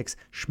 1986,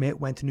 Schmidt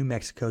went to New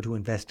Mexico to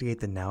investigate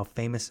the now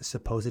famous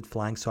supposed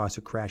flying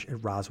saucer crash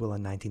at Roswell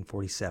in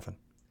 1947.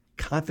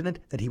 Confident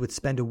that he would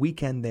spend a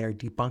weekend there,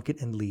 debunk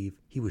it, and leave,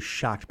 he was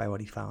shocked by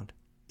what he found.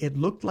 It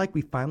looked like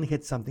we finally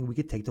had something we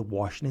could take to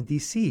Washington,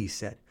 D.C., he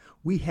said.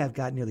 We have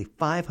got nearly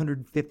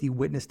 550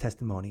 witness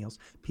testimonials.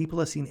 People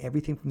have seen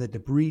everything from the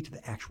debris to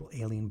the actual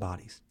alien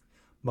bodies.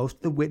 Most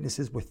of the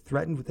witnesses were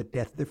threatened with the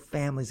death of their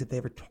families if they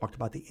ever talked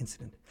about the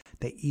incident.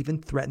 They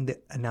even threatened the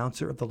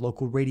announcer of the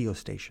local radio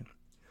station.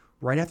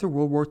 Right after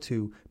World War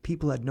II,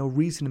 people had no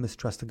reason to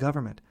mistrust the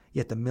government,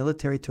 yet the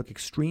military took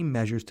extreme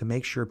measures to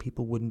make sure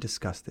people wouldn't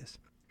discuss this.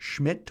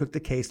 Schmidt took the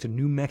case to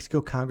New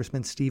Mexico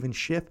Congressman Stephen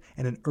Schiff,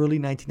 and in early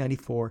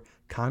 1994,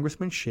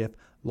 Congressman Schiff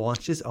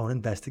launched his own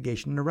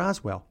investigation into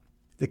Roswell.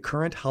 The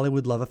current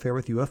Hollywood love affair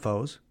with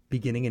UFOs,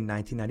 beginning in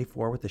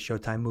 1994 with the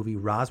Showtime movie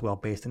Roswell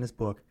based on his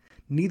book,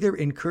 neither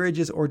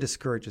encourages or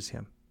discourages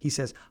him. He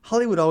says,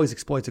 Hollywood always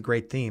exploits a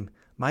great theme.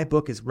 My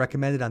book is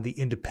recommended on the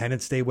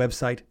Independence Day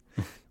website.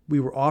 We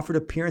were offered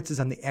appearances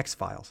on the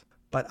X-Files,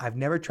 but I've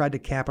never tried to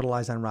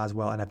capitalize on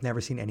Roswell, and I've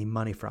never seen any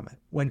money from it.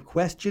 When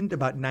questioned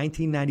about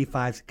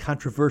 1995's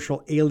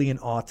controversial alien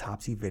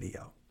autopsy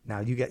video. Now,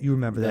 you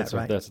remember that,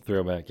 right? That's a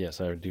throwback.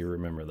 Yes, I do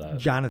remember that.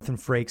 Jonathan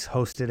Frakes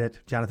hosted it.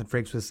 Jonathan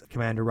Frakes was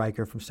Commander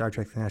Riker from Star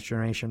Trek The Next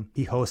Generation.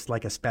 He hosts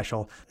like a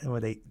special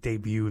where they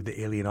debuted the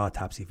alien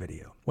autopsy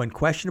video. When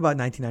questioned about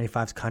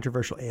 1995's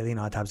controversial alien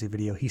autopsy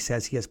video, he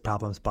says he has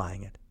problems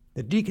buying it.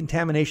 The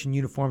decontamination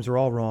uniforms are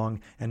all wrong,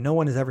 and no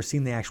one has ever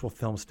seen the actual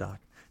film stock.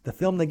 The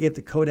film they gave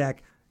to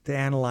Kodak to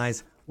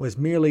analyze was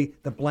merely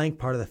the blank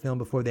part of the film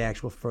before the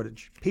actual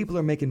footage. People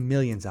are making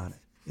millions on it.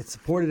 It's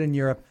supported in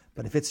Europe,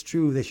 but if it's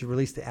true, they should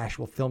release the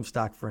actual film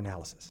stock for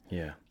analysis.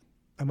 Yeah.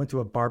 I went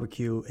to a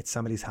barbecue at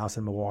somebody's house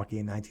in Milwaukee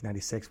in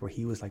 1996 where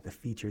he was like the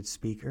featured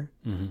speaker.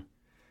 Mm-hmm.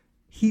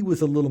 He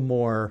was a little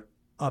more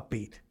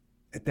upbeat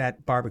at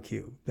that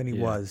barbecue than he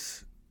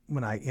was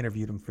when I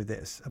interviewed him for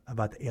this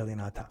about the alien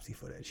autopsy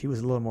footage. He was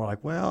a little more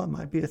like, well, it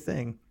might be a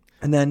thing.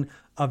 And then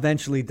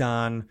eventually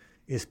Don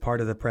is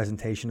part of the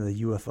presentation of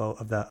the UFO,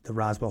 of the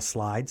Roswell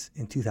slides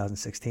in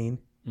 2016,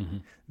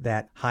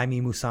 that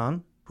Jaime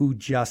Maussan, who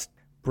just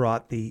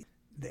brought the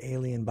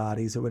alien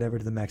bodies or whatever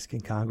to the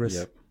Mexican Congress.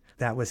 Yep.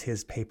 That was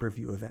his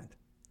pay-per-view event.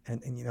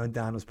 And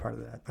Don was part of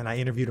that. And I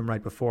interviewed him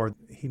right before.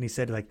 He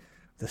said, like,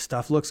 the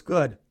stuff looks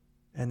good.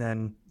 And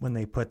then when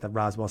they put the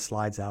Roswell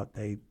slides out,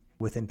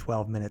 within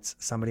 12 minutes,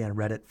 somebody on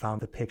Reddit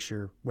found the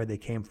picture where they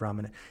came from.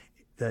 And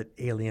the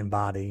alien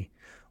body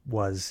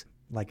was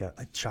like a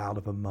child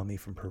of a mummy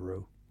from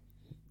Peru.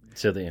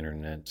 So the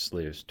internet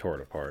sleeves tore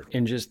it apart.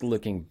 And just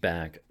looking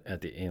back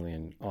at the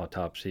alien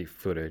autopsy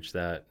footage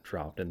that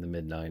dropped in the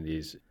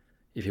mid-90s,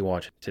 if you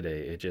watch it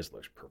today, it just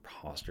looks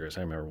preposterous.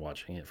 I remember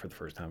watching it for the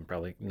first time,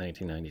 probably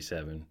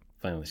 1997.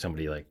 Finally,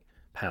 somebody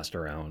passed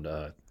around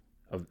a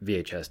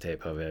VHS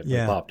tape of it,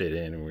 popped it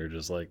in, and we were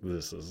just like,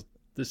 this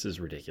is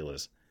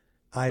ridiculous.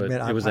 I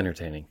admit, it was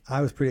entertaining. I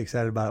was pretty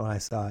excited about it when I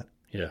saw it.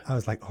 Yeah. I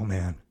was like, oh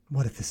man,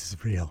 what if this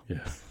is real?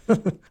 Yeah.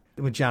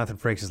 When Jonathan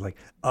Frakes is like,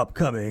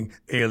 upcoming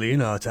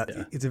alien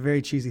autopsy. It's a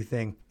very cheesy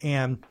thing.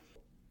 And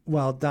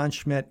while Don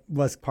Schmidt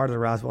was part of the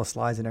Roswell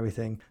slides and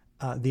everything,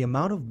 the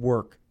amount of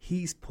work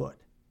he's put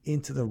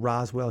into the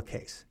Roswell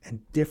case and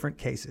different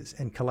cases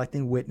and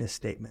collecting witness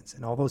statements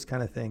and all those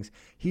kind of things,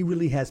 he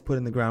really has put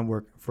in the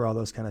groundwork for all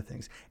those kind of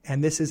things.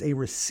 And this is a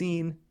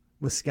Racine,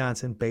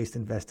 Wisconsin-based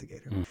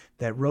investigator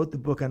that wrote the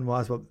book on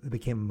Roswell that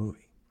became a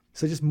movie.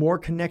 So just more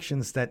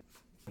connections that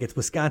it's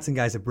Wisconsin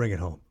guys that bring it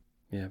home.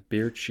 Yeah,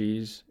 beer,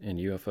 cheese, and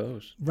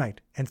UFOs.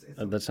 Right. And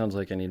that sounds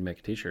like I need to make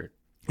a T-shirt.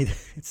 It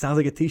sounds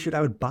like a T-shirt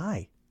I would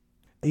buy.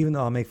 Even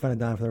though I'll make fun of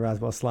Don for the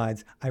Roswell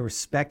slides, I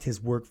respect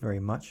his work very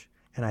much.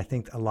 And I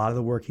think a lot of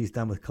the work he's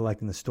done with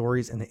collecting the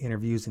stories and the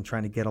interviews and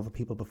trying to get all the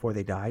people before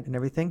they died and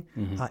everything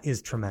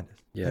is tremendous.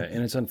 Yeah,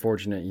 and it's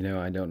unfortunate,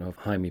 I don't know if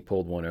Jaime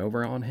pulled one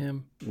over on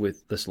him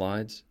with the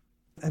slides.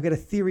 I've got a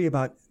theory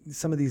about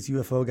some of these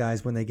UFO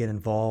guys when they get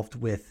involved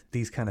with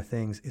these kind of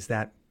things is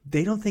that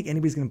they don't think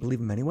anybody's going to believe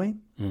them anyway.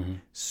 Mm-hmm.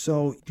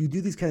 So you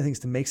do these kind of things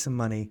to make some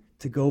money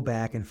to go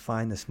back and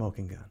find the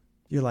smoking gun.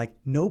 You're like,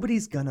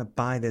 nobody's going to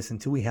buy this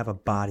until we have a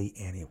body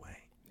anyway.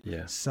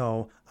 Yeah.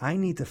 So I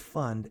need to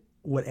fund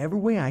whatever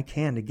way I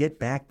can to get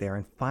back there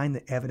and find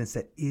the evidence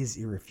that is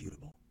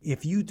irrefutable.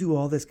 if you do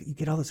all this, you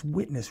get all this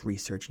witness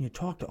research and you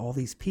talk to all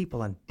these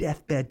people on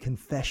deathbed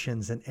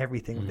confessions and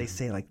everything. They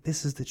say, like,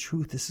 this is the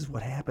truth. This is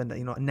what happened.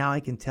 You know, now I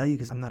can tell you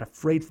because I'm not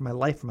afraid for my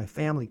life, for my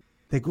family.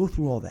 They go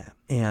through all that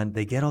and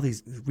they get all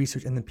these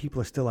research, and then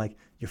people are still like,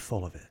 you're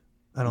full of it.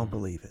 I don't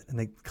believe it. And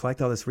they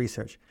collect all this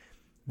research.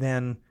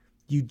 Then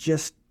you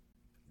just,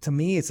 to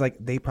me, it's like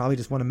they probably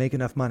just want to make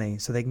enough money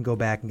so they can go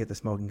back and get the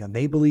smoking gun.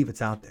 They believe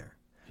it's out there,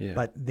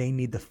 but they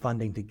need the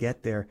funding to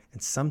get there.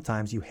 And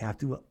sometimes you have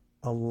to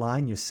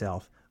align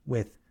yourself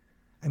with,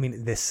 I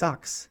mean, this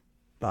sucks,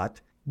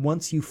 but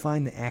once you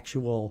find the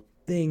actual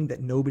thing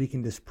that nobody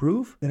can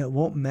disprove, then it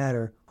won't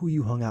matter who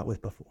you hung out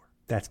with before.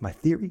 That's my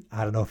theory.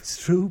 I don't know if it's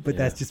true, but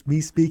that's just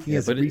me speaking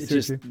as a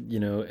researcher. It just, you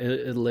know,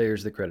 it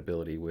layers the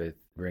credibility with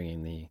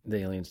bringing the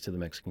aliens to the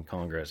Mexican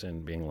Congress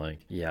and being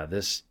like, yeah,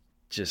 this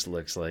just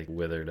looks like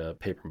withered up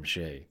paper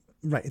mache.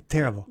 Right. It's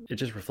terrible. It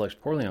just reflects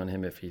poorly on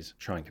him if he's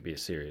trying to be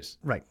serious.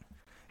 Right.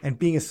 And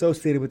being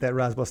associated with that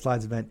Roswell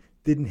Slides event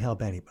didn't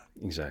help anybody.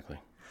 Exactly.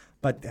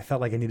 But I felt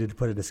like I needed to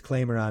put a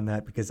disclaimer on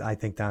that because I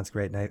think Don's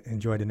great and I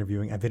enjoyed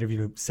interviewing. I've interviewed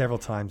him several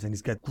times and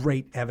he's got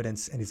great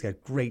evidence and he's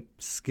got great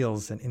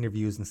skills and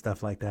interviews and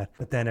stuff like that.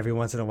 But then every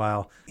once in a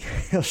while,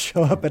 he'll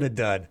show up at a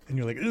dud and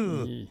you're like,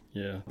 ugh.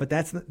 Yeah. But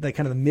that's the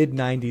kind of the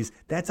mid-90s.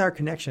 That's our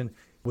connection.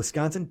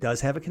 Wisconsin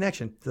does have a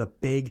connection to the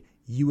big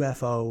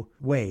UFO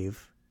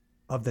wave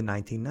of the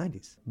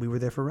 1990s. We were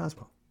there for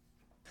Roswell.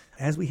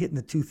 As we hit in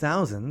the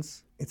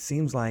 2000s, it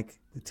seems like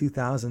the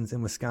 2000s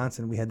in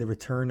Wisconsin, we had the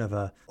return of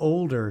a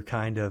older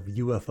kind of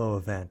UFO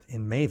event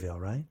in Mayville,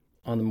 right?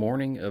 On the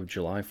morning of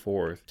July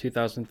 4th,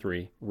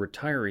 2003,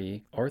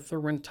 retiree Arthur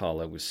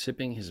Rentala was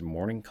sipping his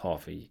morning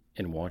coffee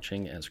and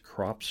watching as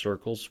crop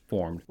circles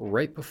formed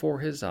right before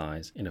his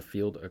eyes in a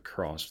field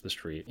across the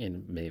street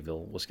in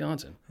Mayville,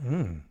 Wisconsin.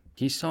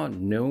 He saw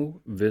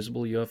no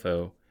visible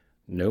UFO,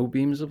 no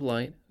beams of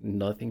light,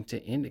 nothing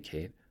to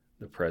indicate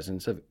the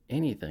presence of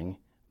anything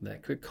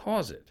that could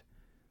cause it.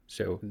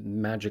 So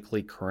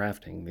magically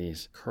crafting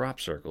these crop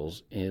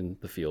circles in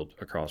the field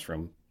across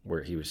from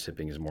where he was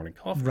sipping his morning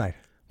coffee. Right.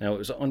 Now, it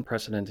was an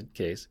unprecedented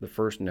case, the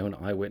first known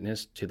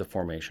eyewitness to the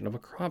formation of a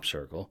crop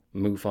circle.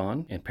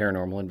 MUFON and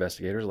paranormal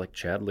investigators like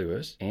Chad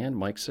Lewis and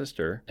Mike's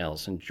sister,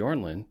 Allison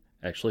Jornlin,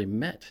 actually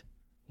met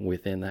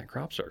within that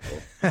crop circle.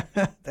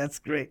 That's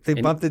great. They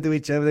bumped into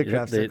each other in the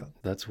crop circle.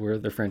 That's where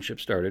their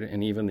friendship started,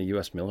 and even the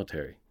U.S.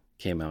 military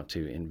came out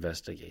to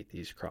investigate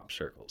these crop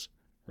circles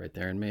right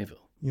there in Mayville.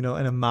 You know,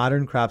 in a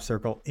modern crop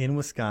circle in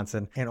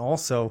Wisconsin, and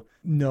also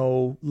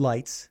no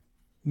lights,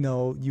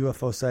 no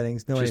UFO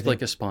sightings, no just anything.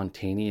 Like a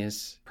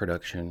spontaneous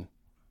production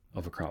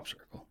of a crop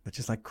circle. It's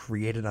just like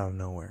created out of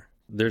nowhere.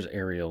 There's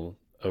aerial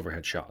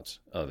overhead shots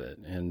of it,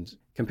 and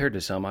compared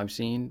to some I've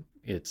seen,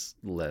 it's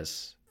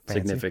less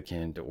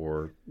significant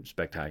or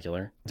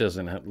spectacular. It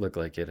doesn't look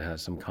like it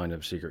has some kind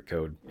of secret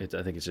code. I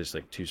think it's just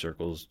like two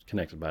circles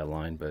connected by a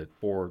line, but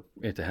for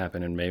it to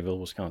happen in Mayville,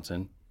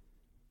 Wisconsin.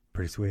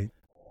 Pretty sweet.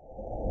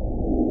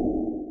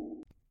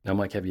 Now,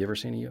 Mike, have you ever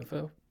seen a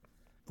UFO?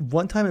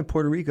 One time in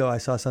Puerto Rico, I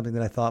saw something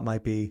that I thought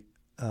might be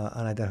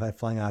unidentified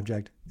flying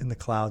object in the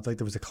clouds. Like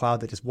there was a cloud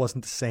that just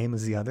wasn't the same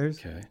as the others.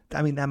 Okay.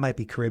 I mean, that might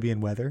be Caribbean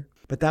weather,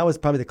 but that was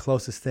probably the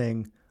closest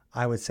thing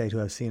I would say to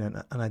have seen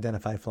an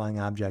unidentified flying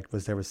object.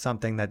 Was there was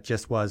something that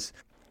just was.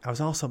 I was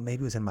also,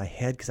 maybe it was in my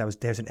head because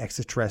there's an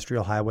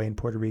extraterrestrial highway in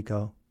Puerto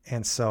Rico.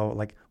 And so,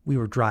 like, we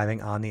were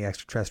driving on the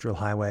extraterrestrial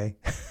highway.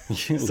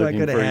 So I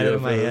could have had it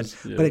in my head.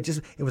 Yeah. But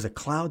it was a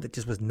cloud that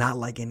just was not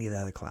like any of the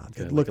other clouds.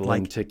 Okay, it looked like a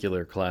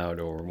lenticular cloud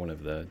or one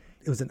of the...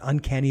 It was an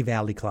uncanny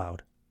valley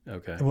cloud.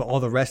 Okay. And all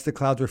the rest of the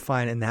clouds were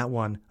fine. And that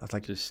one, I was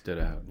like... Just stood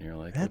out. And you're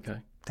like, okay.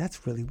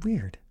 That's really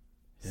weird.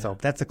 Yeah. So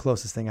that's the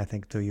closest thing I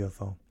think to a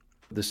UFO.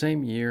 The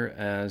same year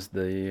as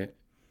actually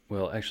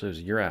it was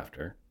a year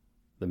after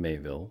the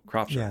Mayville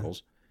crop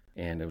circles.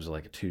 Yeah. And it was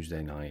like a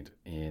Tuesday night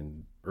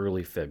in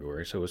early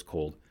February, so it was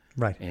cold.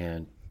 Right.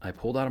 And I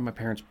pulled out of my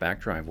parents' back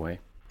driveway,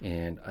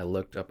 and I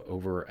looked up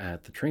over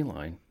at the tree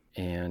line,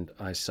 and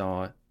I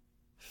saw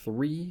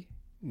 3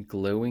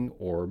 glowing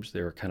orbs.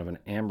 They were kind of an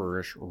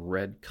amberish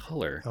red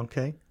color.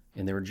 Okay.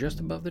 And they were just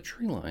above the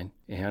tree line.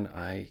 And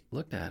I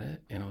looked at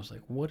it, and I was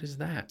like, what is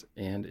that?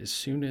 And as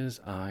soon as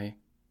I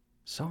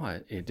saw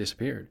it, it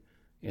disappeared.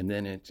 And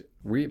then it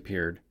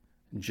reappeared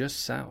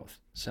just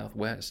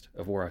southwest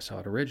of where I saw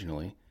it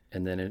originally.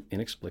 And then it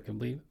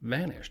inexplicably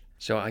vanished.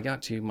 So I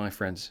got to my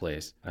friend's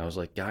place. I was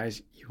like,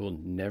 guys, you will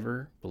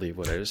never believe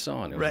what I just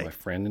saw. And it was my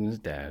friend and his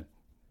dad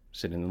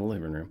sitting in the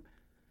living room.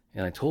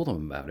 And I told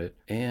them about it.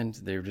 And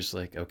they were just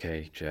like,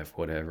 okay, Jeff,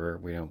 whatever.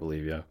 We don't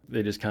believe you.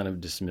 They just kind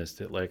of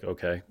dismissed it like,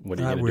 okay, what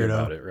are you going to do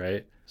about it,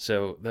 right?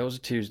 So that was a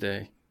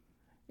Tuesday.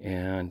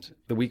 And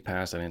the week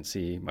passed. I didn't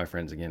see my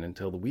friends again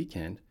until the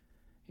weekend.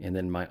 And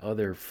then my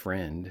other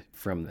friend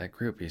from that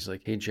group, he's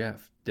like, hey,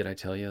 Jeff, did I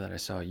tell you that I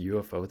saw a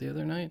UFO the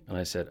other night? And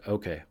I said,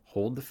 okay,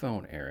 hold the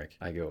phone, Eric.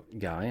 I go,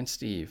 Guy and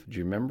Steve, do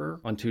you remember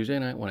on Tuesday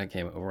night when I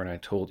came over and I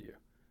told you?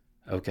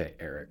 Okay,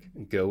 Eric,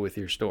 go with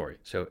your story.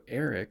 So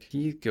Eric,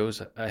 he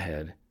goes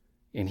ahead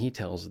and he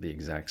tells the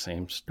exact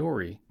same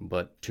story,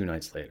 but 2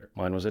 nights later.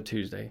 Mine was a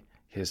Tuesday.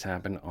 His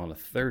happened on a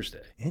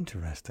Thursday.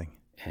 Interesting.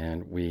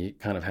 And we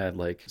kind of had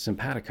like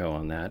simpatico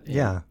on that. And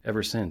Yeah.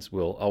 ever since,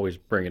 we'll always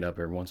bring it up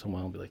every once in a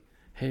while and be like,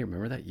 hey,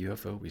 remember that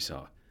UFO we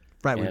saw?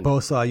 Right, we And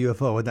both saw a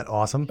UFO. Wasn't that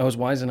awesome? I was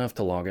wise enough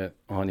to log it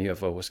on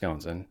UFO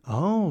Wisconsin.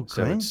 Oh,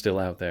 So great. it's still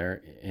out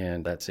there,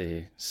 and that's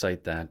a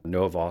site that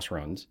Noah Voss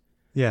runs.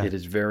 Yeah. It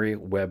is very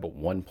Web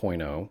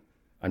 1.0.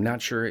 I'm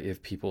not sure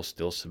if people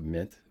still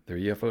submit their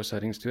UFO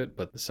sightings to it,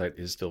 but the site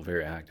is still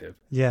very active.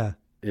 Yeah.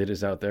 It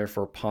is out there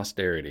for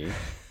posterity.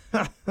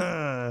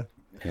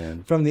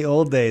 And From the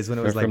old days when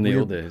it was like from the weird,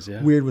 old days,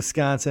 yeah. weird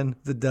Wisconsin,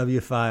 the W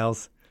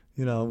files,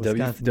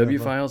 Wisconsin W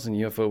UFO. Files and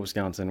UFO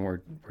Wisconsin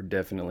were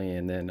definitely,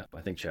 and then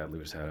I think Chad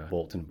Lewis had a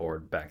bulletin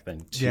board back then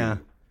too. Yeah.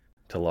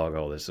 To log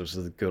all this. Those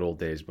were the good old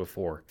days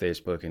before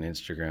Facebook and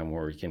Instagram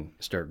where you can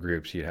start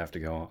groups. You'd have to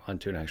go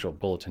onto an actual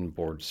bulletin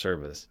board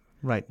service.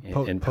 Right.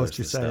 And Post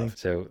your the stuff. sightings.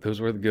 So those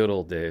were the good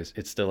old days.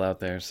 It's still out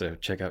there. So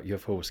check out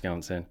UFO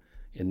Wisconsin.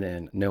 And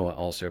then Noah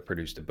also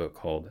produced a book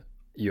called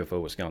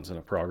UFO Wisconsin,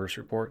 A Progress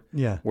Report,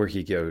 Yeah. where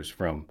he goes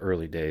from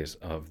early days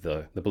of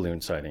the balloon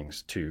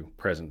sightings to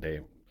present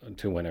day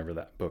to whenever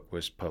that book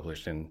was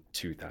published in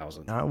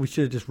 2000. We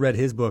should have just read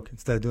his book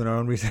instead of doing our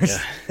own research.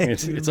 Yeah,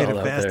 it's Made all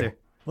out there.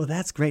 Well,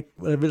 that's great.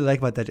 What I really like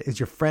about that is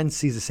your friend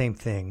sees the same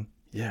thing.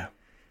 Yeah.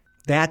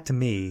 That to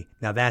me,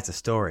 now that's a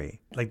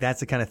story. Like that's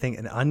the kind of thing,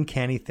 an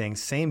uncanny thing,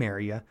 same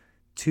area,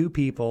 two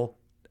people,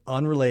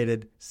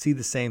 unrelated, see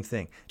the same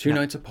thing. Two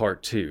nights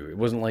apart, too. It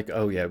wasn't like,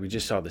 oh, yeah, we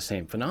just saw the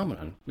same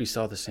phenomenon. We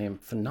saw the same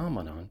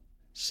phenomenon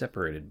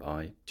separated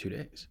by 2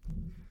 days.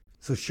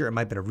 So sure, it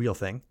might have been a real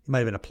thing. It might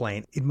have been a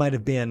plane. It might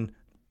have been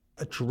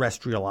a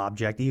terrestrial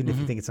object, even if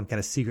you think it's some kind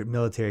of secret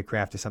military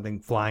craft or something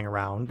flying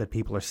around that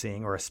people are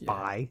seeing, or a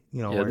spy.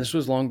 Yeah, or, this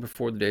was long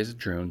before the days of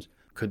drones.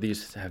 Could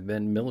these have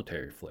been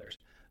military flares?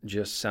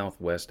 Just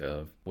southwest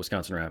of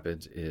Wisconsin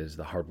Rapids is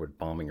the Hardwood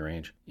bombing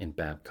range in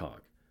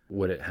Babcock.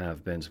 Would it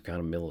have been some kind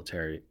of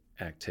military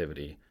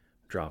activity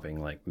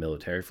dropping like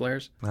military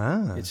flares?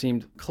 It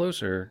seemed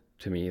closer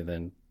to me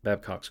than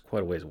Babcock's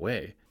quite a ways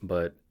away,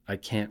 but I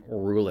can't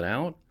rule it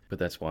out. But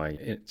that's why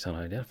it's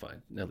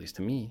unidentified, at least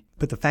to me.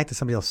 But the fact that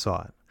somebody else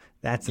saw it,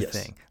 that's the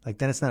thing. Like,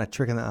 then it's not a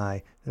trick in the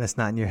eye. Then it's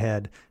not in your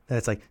head. Then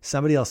it's like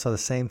somebody else saw the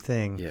same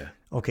thing. Yeah.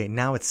 Okay,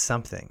 now it's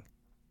something.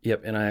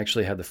 Yep. And I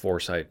actually had the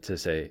foresight to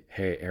say,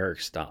 hey, Eric,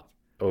 stop.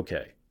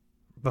 Okay.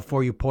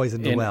 Before you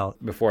poisoned the well.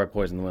 Before I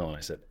poisoned the well. And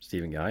I said,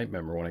 Stephen Guy,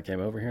 remember when I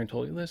came over here and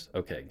told you this?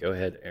 Okay, go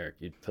ahead, Eric.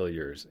 You tell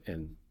yours.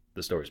 And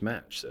the stories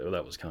match. So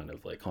that was kind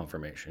of like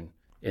confirmation.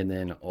 And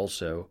then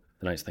also,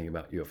 the nice thing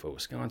about UFO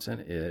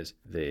Wisconsin is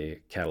they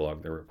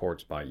catalog their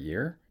reports by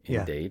year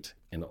and date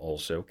and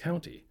also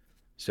county.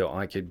 So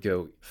I could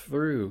go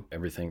through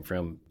everything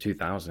from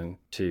 2000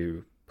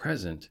 to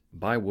present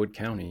by Wood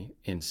County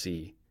and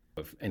see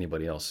if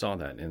anybody else saw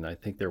that. And I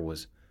think there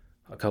was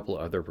a couple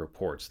of other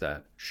reports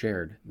that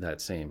shared that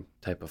same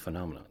type of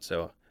phenomenon.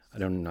 So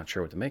I'm not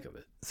sure what to make of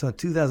it. So in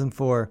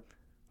 2004,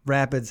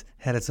 Rapids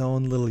had its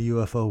own little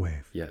UFO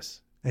wave.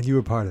 Yes. And you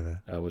were part of it.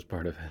 I was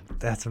part of it.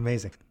 That's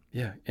amazing.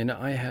 Yeah, and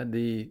I had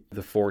the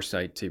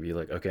foresight to be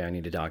like, okay, I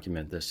need to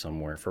document this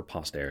somewhere for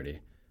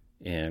posterity.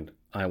 And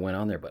I went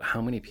on there, but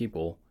how many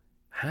people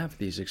have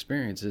these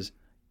experiences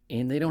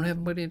and they don't have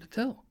anybody to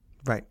tell?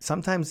 Right.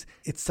 Sometimes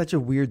it's such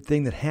a weird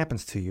thing that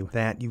happens to you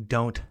that you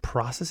don't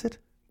process it.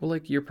 Well,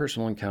 like your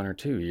personal encounter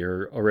too,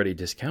 you're already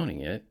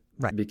discounting it.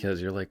 Right.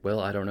 Because you're like, well,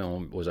 I don't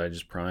know. Was I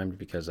just primed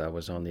because I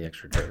was on the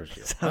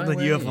extraterrestrial On the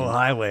UFO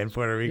highway in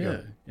Puerto Rico.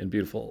 Yeah, in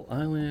beautiful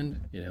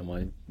island. You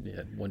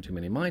had one too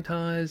many Mai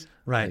Tais.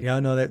 Right. Like, yeah,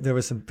 no, there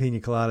was some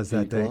pina coladas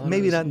that day. coladas,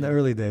 Maybe not in the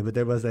early day, but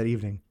there was that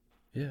evening.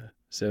 Yeah.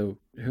 So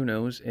who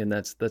knows? And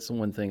that's the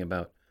one thing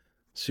about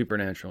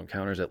supernatural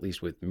encounters, at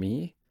least with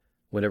me.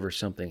 Whenever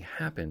something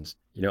happens,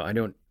 I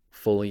don't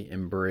fully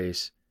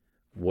embrace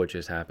what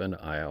just happened.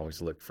 I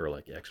always look for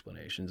like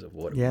explanations of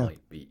what it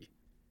might be.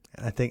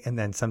 And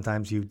then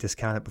sometimes you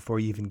discount it before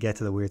you even get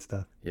to the weird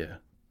stuff. Yeah.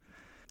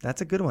 That's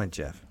a good one,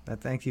 Jeff.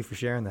 Thank you for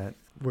sharing that.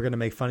 We're going to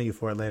make fun of you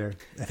for it later.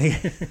 I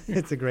think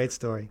it's a great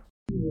story.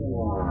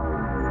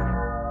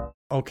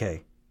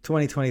 Okay,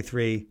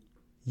 2023,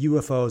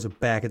 UFOs are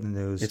back in the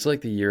news. It's like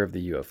the year of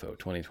the UFO,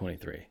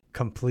 2023.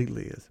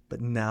 Completely is.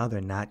 But now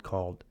they're not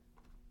called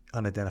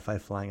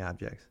unidentified flying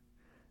objects.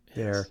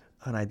 They're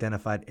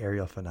unidentified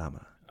aerial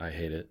phenomena. I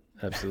hate it.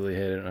 Absolutely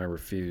hate it. And I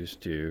refuse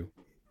to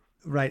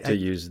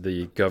use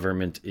the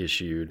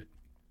government-issued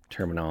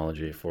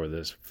terminology for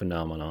this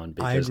phenomenon,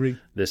 because I agree.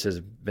 This has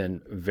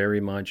been very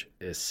much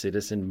a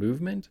citizen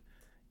movement,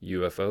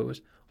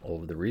 UFOs,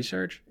 all of the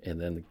research,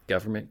 and then the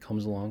government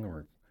comes along and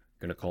we're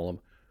going to call them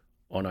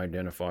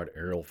unidentified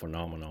aerial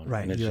phenomenon.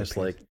 Right. And it's just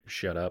like,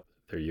 shut up,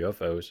 they're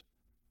UFOs,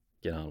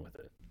 get on with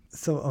it.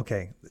 So,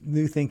 okay,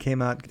 new thing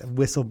came out. A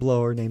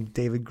whistleblower named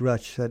David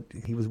Grutch said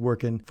he was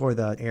working for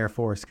the Air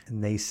Force,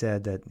 and they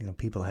said that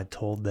people had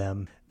told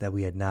them that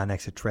we had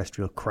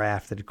non-extraterrestrial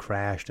craft that had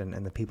crashed,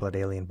 and the people had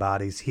alien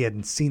bodies. He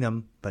hadn't seen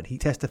them, but he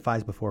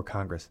testifies before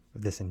Congress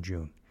of this in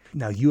June.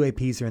 Now,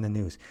 UAPs are in the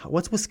news.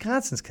 What's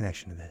Wisconsin's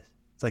connection to this?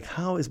 It's like,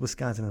 how is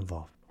Wisconsin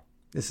involved?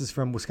 This is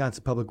from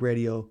Wisconsin Public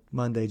Radio,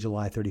 Monday,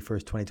 July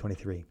 31st,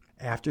 2023.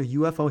 After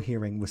UFO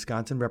hearing,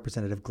 Wisconsin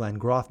Representative Glenn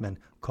Grothman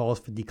calls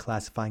for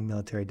declassifying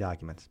military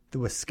documents. The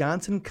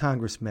Wisconsin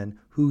congressman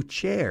who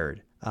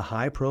chaired a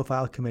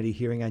high-profile committee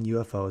hearing on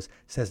UFOs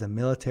says the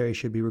military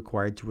should be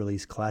required to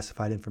release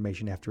classified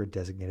information after a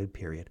designated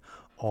period.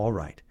 All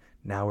right,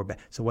 now we're back.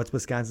 So what's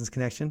Wisconsin's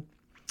connection?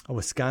 A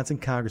Wisconsin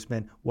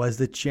congressman was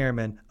the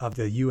chairman of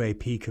the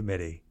UAP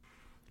committee.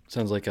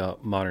 Sounds like a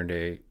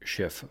modern-day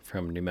Schiff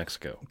from New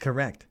Mexico.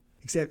 Correct.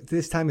 Except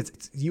this time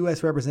it's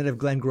U.S. Representative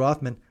Glenn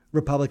Grothman,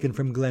 Republican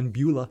from Glen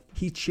Beulah.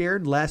 He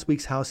chaired last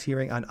week's House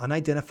hearing on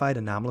unidentified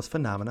anomalous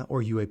phenomena,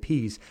 or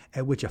UAPs,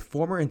 at which a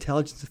former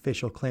intelligence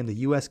official claimed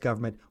the U.S.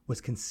 government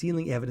was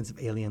concealing evidence of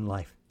alien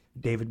life.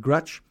 David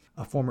Grutch,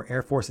 a former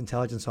Air Force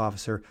intelligence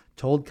officer,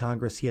 told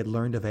Congress he had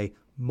learned of a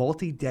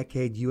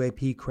multi-decade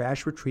UAP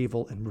crash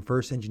retrieval and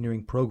reverse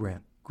engineering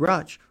program.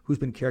 Grutch, who's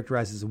been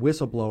characterized as a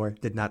whistleblower,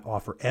 did not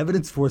offer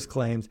evidence for his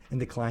claims and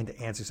declined to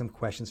answer some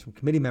questions from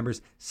committee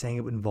members, saying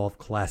it would involve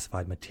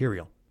classified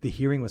material. The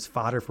hearing was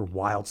fodder for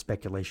wild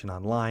speculation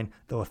online,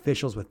 though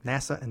officials with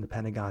NASA and the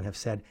Pentagon have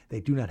said they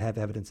do not have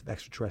evidence of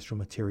extraterrestrial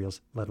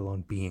materials, let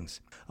alone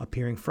beings.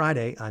 Appearing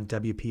Friday on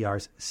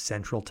WPR's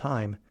Central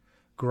Time,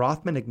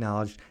 Grothman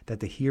acknowledged that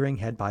the hearing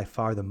had by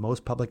far the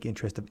most public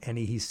interest of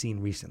any he's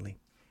seen recently.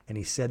 And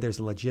he said there's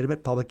a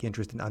legitimate public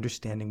interest in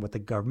understanding what the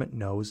government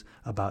knows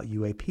about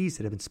UAPs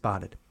that have been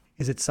spotted.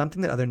 Is it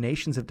something that other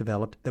nations have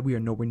developed that we are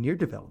nowhere near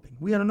developing?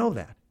 We ought to know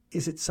that.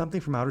 Is it something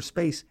from outer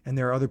space and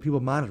there are other people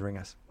monitoring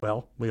us?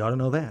 Well, we ought to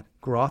know that.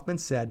 Grothman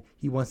said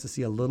he wants to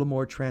see a little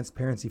more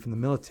transparency from the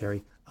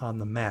military on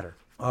the matter.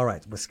 All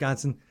right,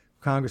 Wisconsin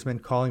congressman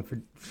calling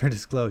for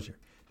disclosure.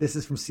 This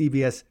is from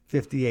CBS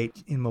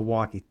 58 in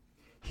Milwaukee.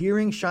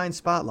 Hearing shines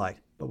spotlight,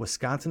 but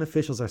Wisconsin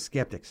officials are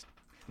skeptics.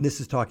 This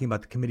is talking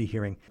about the committee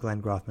hearing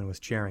Glenn Grothman was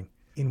chairing.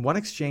 In one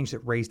exchange that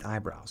raised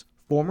eyebrows,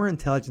 former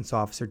intelligence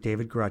officer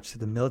David Grutch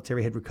said the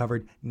military had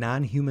recovered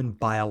non-human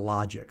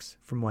biologics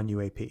from one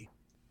UAP.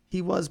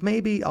 He was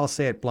maybe, I'll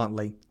say it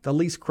bluntly, the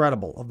least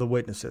credible of the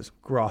witnesses,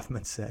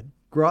 Grothman said.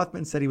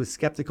 Grothman said he was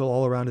skeptical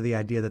all around of the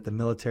idea that the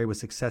military was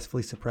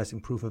successfully suppressing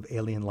proof of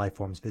alien life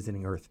forms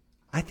visiting Earth.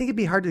 I think it'd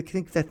be hard to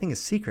think that thing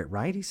is secret,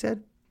 right? He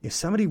said. If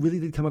somebody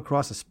really did come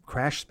across a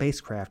crashed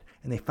spacecraft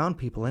and they found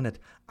people in it,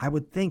 I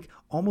would think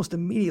almost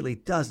immediately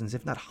dozens,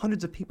 if not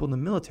hundreds of people in the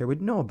military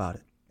would know about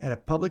it. At a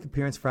public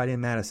appearance Friday in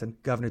Madison,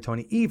 Governor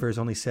Tony Evers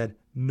only said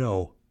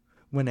no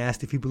when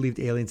asked if he believed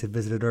aliens had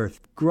visited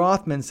Earth.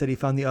 Grothman said he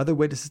found the other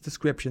witnesses'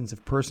 descriptions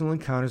of personal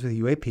encounters with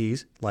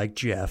UAPs, like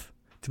Jeff,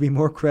 to be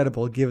more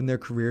credible given their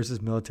careers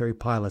as military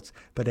pilots,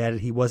 but added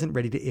he wasn't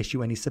ready to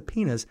issue any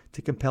subpoenas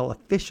to compel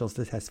officials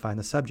to testify on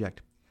the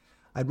subject.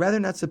 I'd rather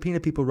not subpoena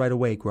people right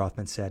away,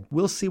 Grothman said.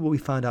 We'll see what we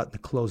find out in the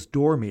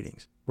closed-door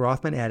meetings.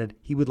 Grothman added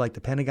he would like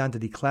the Pentagon to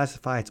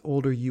declassify its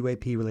older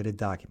UAP-related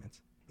documents.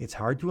 It's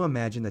hard to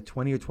imagine that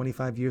 20 or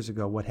 25 years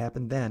ago, what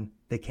happened then,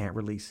 they can't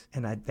release.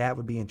 And that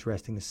would be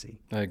interesting to see.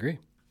 I agree.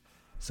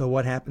 So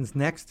what happens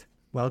next?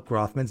 Well,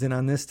 Grothman's in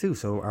on this too.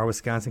 So our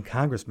Wisconsin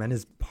congressman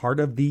is part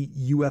of the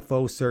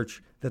UFO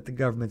search that the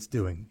government's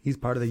doing. He's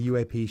part of the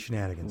UAP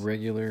shenanigans.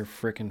 Regular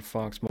frickin'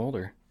 Fox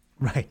Mulder.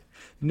 Right.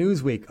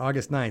 Newsweek,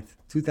 August 9th,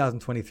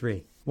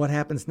 2023. What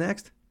happens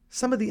next?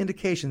 Some of the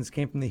indications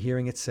came from the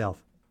hearing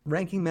itself.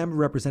 Ranking Member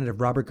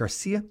Representative Robert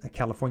Garcia, a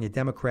California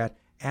Democrat,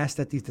 asked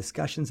that these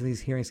discussions and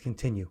these hearings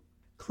continue.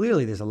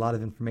 Clearly, there's a lot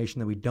of information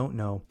that we don't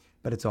know,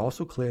 but it's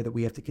also clear that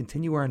we have to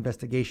continue our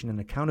investigation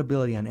and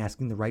accountability on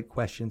asking the right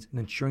questions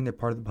and ensuring they're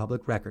part of the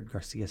public record,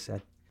 Garcia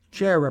said.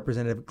 Chair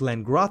Representative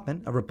Glenn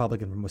Grothman, a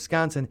Republican from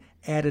Wisconsin,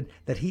 added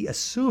that he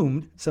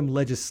assumed some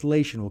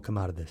legislation will come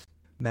out of this.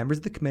 Members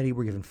of the committee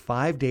were given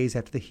 5 days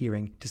after the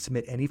hearing to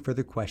submit any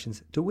further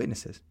questions to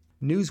witnesses.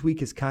 Newsweek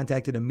has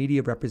contacted a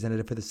media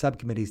representative for the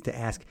subcommittees to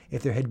ask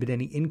if there had been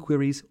any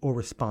inquiries or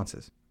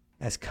responses.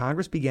 As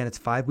Congress began its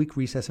 5-week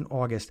recess in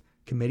August,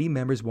 committee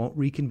members won't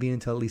reconvene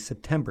until at least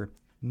September.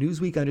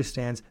 Newsweek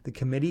understands the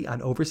Committee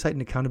on Oversight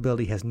and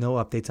Accountability has no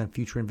updates on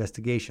future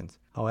investigations.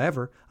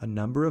 However, a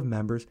number of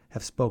members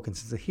have spoken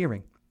since the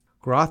hearing.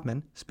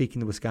 Grothman, speaking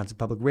to Wisconsin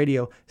Public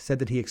Radio, said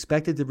that he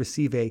expected to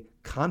receive a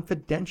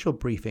confidential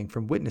briefing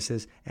from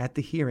witnesses at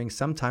the hearing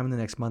sometime in the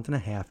next month and a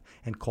half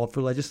and called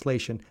for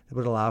legislation that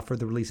would allow for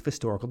the release of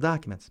historical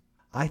documents.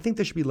 I think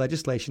there should be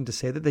legislation to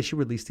say that they should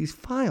release these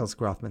files,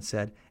 Grothman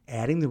said,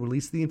 adding the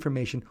release of the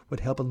information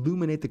would help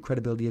illuminate the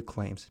credibility of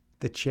claims.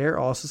 The chair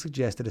also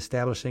suggested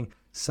establishing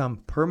some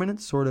permanent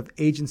sort of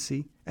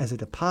agency as a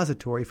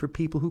depository for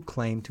people who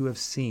claim to have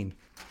seen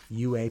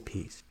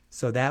UAPs.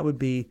 So that would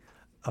be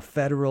a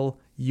federal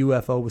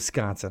UFO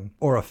Wisconsin,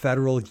 or a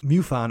federal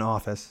MUFON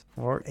office,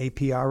 or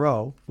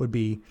APRO would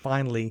be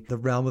finally the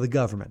realm of the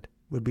government,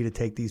 would be to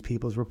take these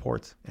people's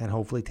reports and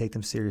hopefully take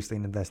them seriously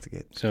and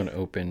investigate. So an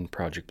open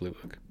Project Blue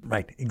Book.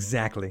 Right,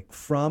 exactly.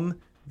 From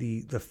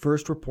The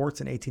first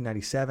reports in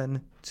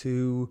 1897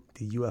 to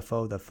the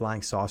UFO, the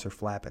flying saucer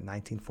flap in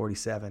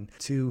 1947,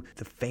 to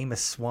the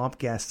famous swamp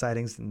gas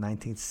sightings in the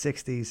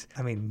 1960s.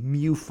 I mean,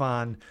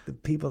 MUFON, the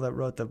people that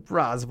wrote the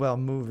Roswell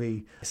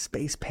movie,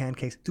 space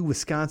pancakes. To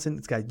Wisconsin,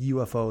 it's got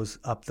UFOs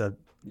up the...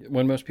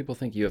 When most people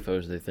think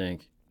UFOs, they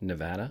think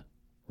Nevada,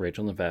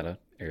 Rachel, Nevada,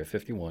 Area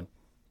 51.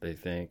 They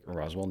think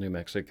Roswell, New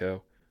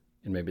Mexico,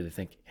 and maybe they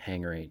think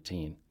Hangar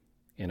 18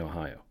 in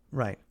Ohio.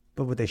 Right.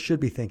 But what they should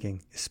be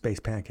thinking is space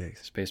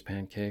pancakes. Space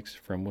pancakes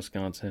from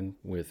Wisconsin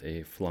with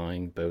a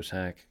flying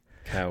Bosack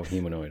cow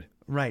humanoid.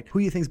 Right. Who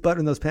do you think's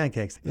buttering those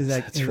pancakes? Is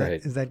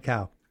that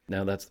cow?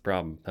 Now that's the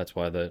problem. That's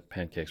why the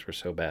pancakes were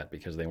so bad,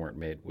 because they weren't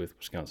made with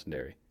Wisconsin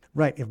dairy.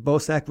 Right. If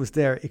Bosack was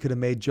there, it could have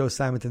made Joe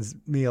Simonton's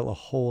meal a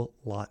whole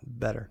lot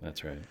better.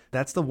 That's right.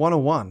 That's the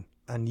 101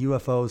 on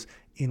UFOs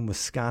in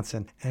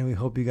Wisconsin. And we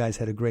hope you guys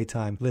had a great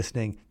time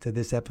listening to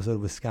this episode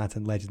of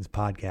Wisconsin Legends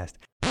Podcast.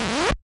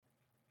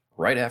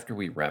 Right after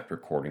we wrapped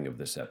recording of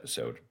this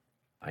episode,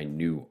 I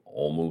knew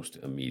almost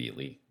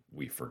immediately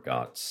we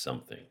forgot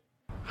something.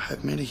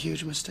 I've made a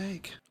huge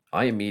mistake.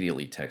 I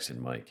immediately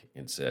texted Mike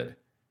and said,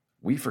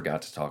 we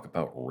forgot to talk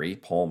about Ray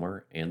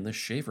Palmer and the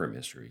Shaver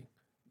mystery.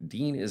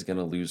 Dean is going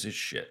to lose his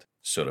shit.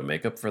 So to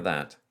make up for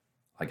that,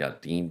 I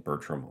got Dean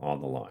Bertram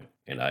on the line,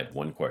 and I had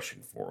one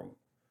question for him.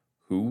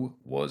 Who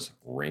was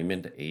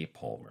Raymond A.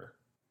 Palmer?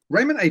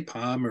 Raymond A.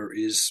 Palmer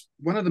is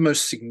one of the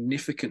most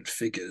significant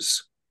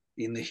figures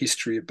in the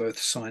history of both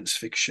science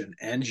fiction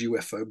and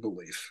UFO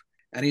belief,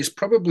 and he's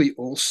probably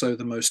also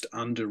the most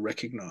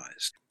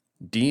under-recognized.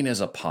 Dean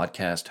is a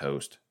podcast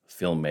host,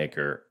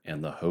 filmmaker,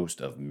 and the host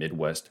of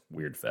Midwest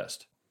Weird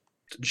Fest.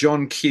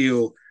 John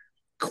Keel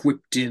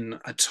quipped in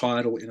a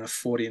title in a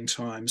 14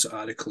 Times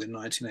article in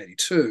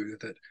 1982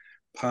 that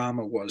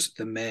Palmer was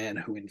the man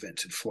who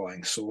invented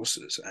flying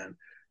saucers, and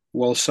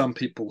while some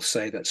people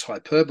say that's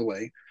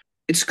hyperbole,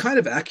 it's kind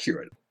of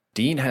accurate.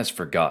 Dean has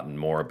forgotten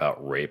more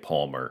about Ray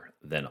Palmer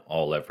than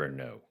I'll ever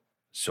know,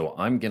 so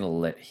I'm going to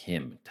let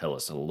him tell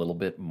us a little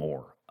bit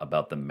more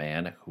about the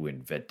man who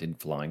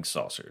invented flying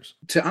saucers.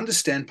 To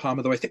understand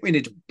Palmer, though, I think we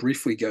need to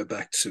briefly go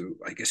back to,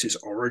 I guess, his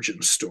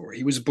origin story.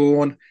 He was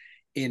born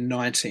in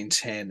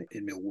 1910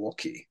 in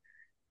Milwaukee,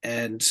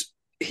 and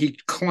he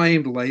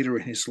claimed later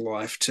in his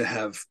life to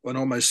have an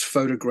almost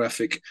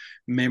photographic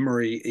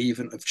memory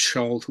even of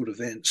childhood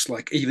events,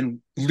 like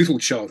even little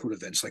childhood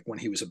events, like when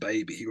he was a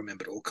baby. He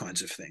remembered all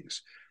kinds of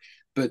things.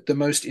 But the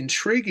most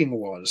intriguing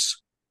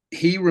was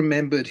he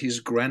remembered his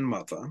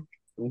grandmother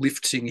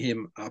lifting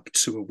him up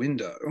to a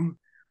window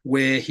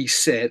where he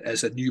said,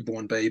 as a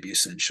newborn baby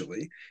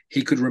essentially,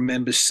 he could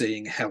remember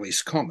seeing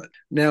Halley's Comet.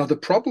 Now, the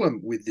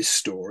problem with this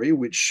story,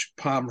 which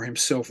Palmer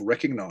himself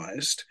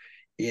recognized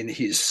in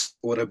his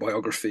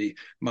autobiography,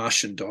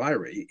 Martian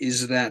Diary,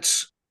 is that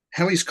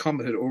Halley's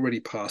Comet had already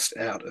passed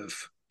out of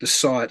the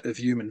sight of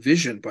human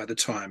vision by the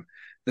time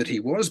that he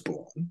was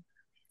born,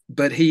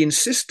 but he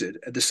insisted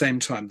at the same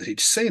time that he'd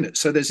seen it.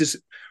 So there's this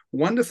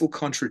wonderful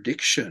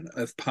contradiction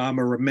of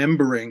Palmer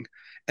remembering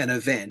an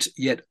event,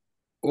 yet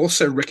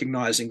also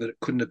recognizing that it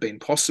couldn't have been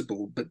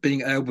possible, but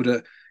being able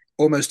to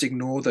almost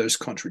ignore those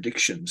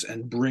contradictions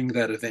and bring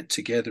that event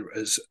together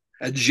as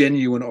a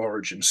genuine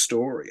origin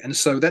story. And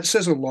so that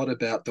says a lot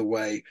about the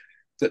way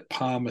that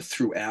Palmer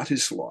throughout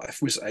his life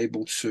was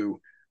able to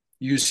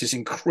use his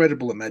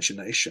incredible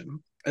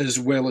imagination as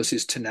well as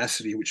his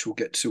tenacity, which we'll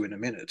get to in a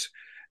minute,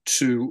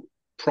 to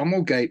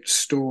promulgate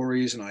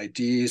stories and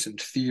ideas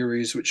and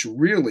theories which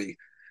really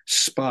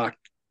sparked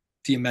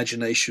the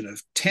imagination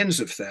of tens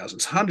of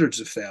thousands,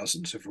 hundreds of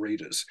thousands of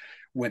readers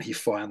when he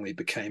finally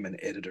became an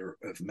editor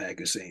of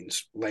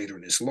magazines later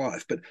in his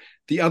life. But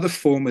the other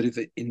formative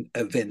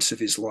events of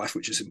his life,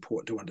 which is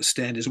important to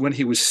understand, is when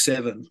he was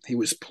 7, he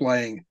was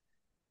playing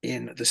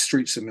in the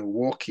streets of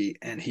Milwaukee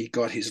and he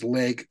got his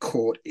leg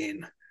caught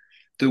in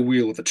the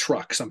wheel of a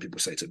truck. Some people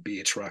say it's a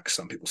beer truck.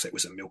 Some people say it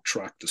was a milk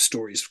truck. The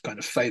story's kind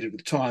of faded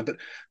with time, but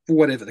for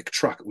whatever the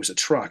truck, it was a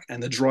truck.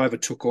 And the driver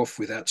took off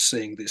without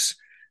seeing this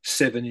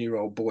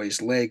 7-year-old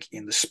boy's leg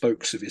in the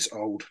spokes of his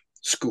old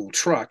school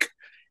truck.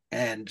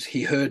 And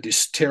he heard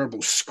this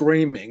terrible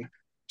screaming,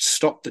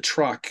 stopped the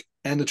truck,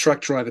 and the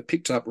truck driver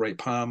picked up Ray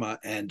Palmer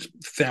and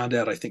found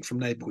out, I think, from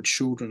neighborhood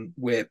children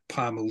where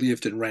Palmer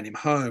lived and ran him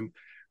home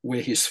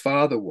where his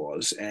father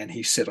was. And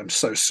he said, "I'm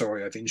so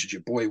sorry, I've injured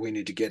your boy. We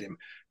need to get him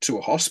to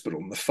a hospital."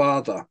 And the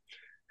father,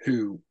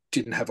 who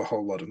didn't have a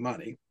whole lot of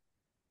money,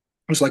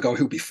 was like, "Oh,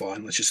 he'll be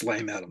fine. Let's just lay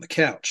him out on the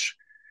couch."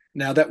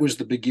 Now, that was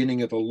the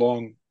beginning of a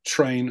long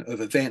train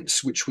of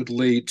events, which would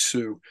lead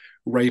to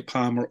Ray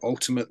Palmer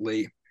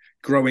ultimately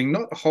growing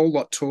not a whole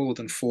lot taller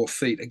than 4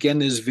 feet. Again,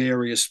 there's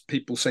various,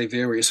 people say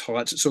various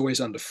heights. It's always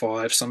under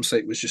 5. Some say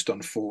it was just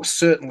on 4.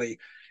 Certainly,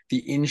 the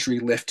injury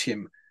left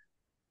him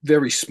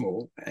very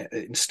small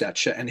in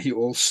stature, and he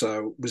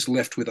also was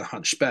left with a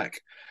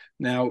hunchback.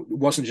 Now, it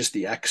wasn't just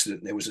the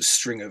accident. There was a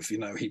string of,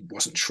 he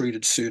wasn't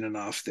treated soon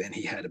enough. Then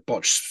he had a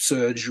botched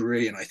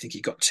surgery, and I think he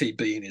got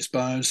TB in his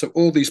bones. So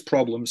all these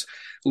problems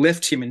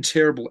left him in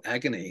terrible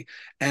agony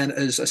and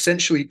is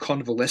essentially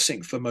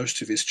convalescing for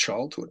most of his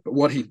childhood. But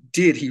what he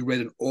did, he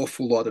read an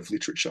awful lot of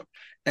literature.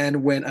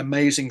 And when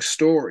Amazing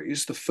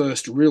Stories, the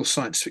first real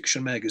science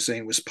fiction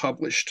magazine, was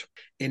published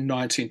in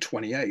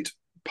 1928,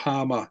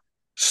 Palmer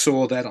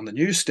saw that on the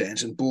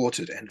newsstands and bought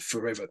it, and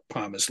forever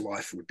Palmer's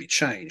life would be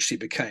changed. He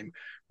became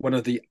one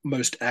of the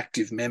most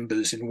active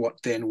members in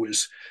what then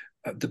was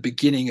the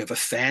beginning of a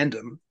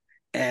fandom,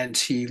 and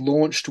he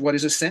launched what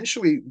is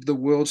essentially the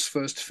world's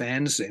first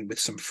fanzine with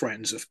some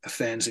friends, a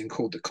fanzine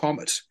called The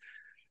Comet.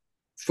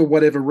 For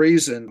whatever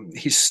reason,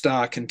 his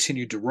star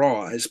continued to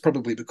rise,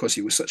 probably because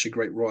he was such a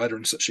great writer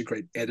and such a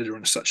great editor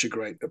and such a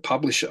great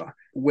publisher.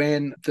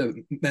 When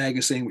the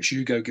magazine which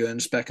Hugo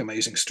Gernsback,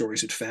 Amazing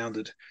Stories, had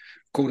founded,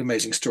 called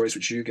Amazing Stories,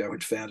 which Hugo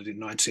had founded in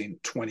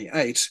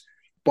 1928,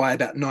 by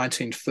about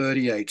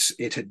 1938,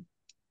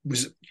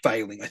 was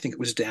failing. I think it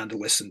was down to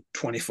less than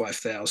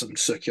 25,000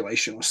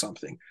 circulation or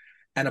something.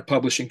 And a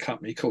publishing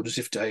company called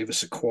Ziff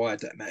Davis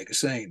acquired that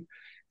magazine.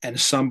 And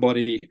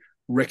somebody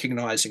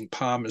recognizing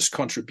Palmer's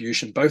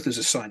contribution, both as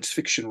a science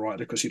fiction writer,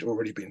 because he'd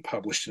already been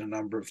published in a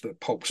number of the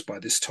pulps by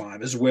this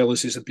time, as well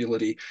as his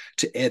ability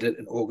to edit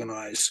and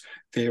organize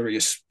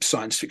various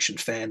science fiction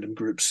fandom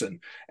groups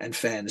and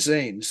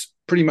fanzines,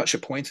 pretty much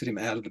appointed him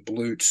out of the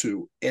blue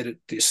to edit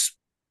this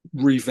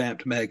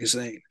revamped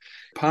magazine.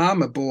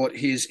 Palmer brought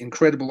his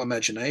incredible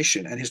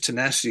imagination and his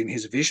tenacity and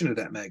his vision of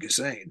that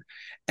magazine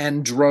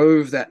and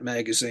drove that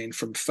magazine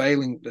from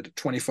failing at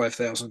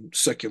 25,000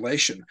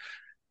 circulation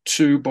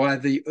to, by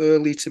the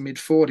early to mid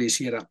 40s,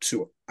 he had up to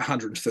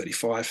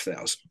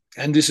 135,000.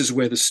 And this is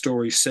where the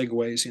story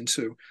segues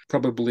into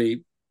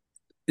probably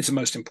its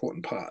most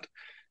important part.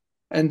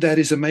 And that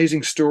is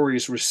Amazing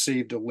Stories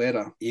received a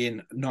letter in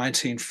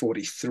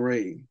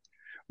 1943,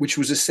 which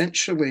was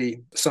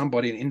essentially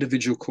somebody, an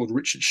individual called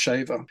Richard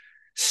Shaver,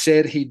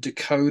 said he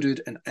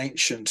decoded an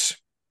ancient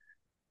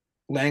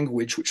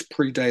language which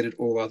predated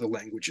all other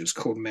languages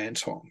called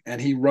Mantong. And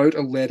he wrote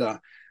a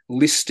letter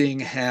listing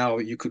how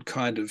you could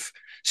kind of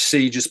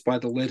see just by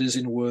the letters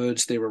in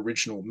words their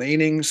original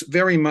meanings,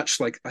 very much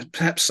like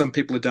perhaps some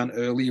people have done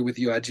earlier with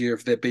the idea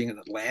of there being an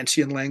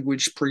Atlantean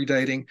language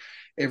predating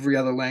every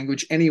other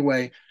language.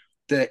 Anyway,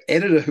 the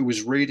editor who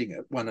was reading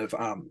it, one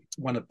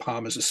of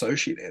Palmer's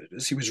associate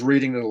editors, he was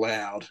reading it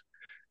aloud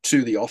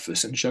to the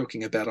office and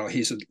joking about, oh,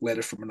 here's a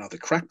letter from another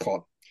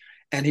crackpot,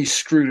 and he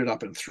screwed it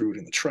up and threw it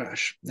in the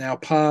trash. Now,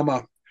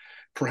 Palmer,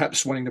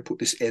 perhaps wanting to put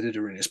this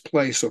editor in his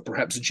place, or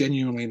perhaps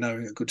genuinely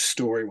knowing a good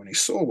story when he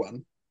saw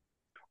one,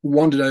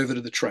 wandered over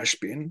to the trash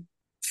bin,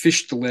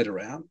 fished the letter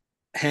out,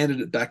 handed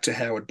it back to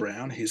Howard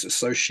Brown, his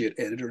associate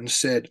editor, and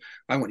said,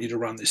 I want you to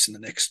run this in the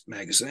next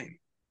magazine.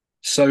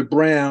 So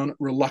Brown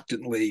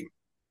reluctantly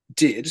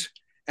did,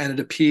 and it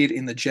appeared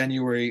in the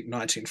January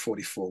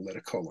 1944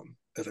 letter column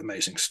of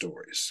Amazing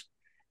Stories.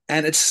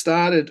 And it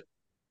started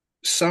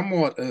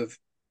somewhat of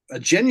a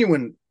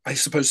genuine, I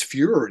suppose,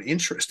 furor and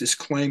interest, this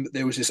claim that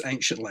there was this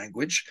ancient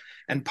language.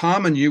 And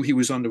Palmer knew he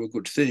was onto a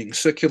good thing.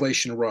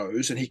 Circulation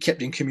rose, and he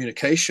kept in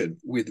communication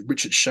with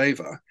Richard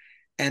Shaver.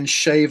 And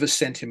Shaver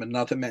sent him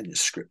another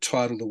manuscript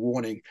titled A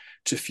Warning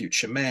to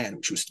Future Man,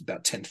 which was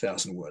about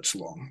 10,000 words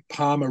long.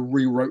 Palmer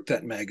rewrote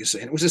that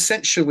magazine. It was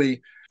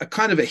essentially a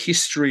kind of a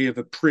history of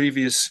a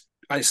previous,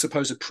 I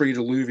suppose, a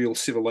pre-diluvial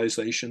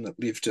civilization that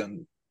lived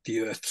on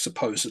the earth,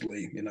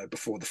 supposedly,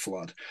 before the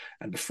flood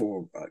and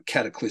before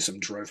cataclysm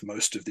drove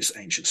most of this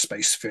ancient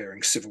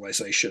spacefaring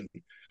civilization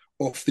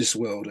off this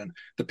world. And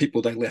the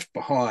people they left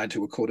behind,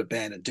 who were called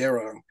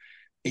Abandondero,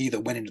 either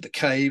went into the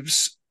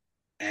caves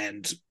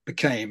and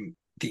became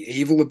the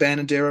evil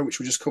Abandondero, which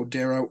were just called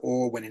Dero,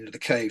 or went into the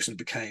caves and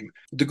became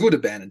the good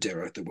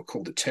Abandondero that were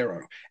called the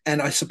Tero.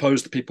 And I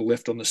suppose the people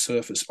left on the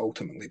surface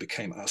ultimately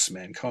became us,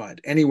 mankind.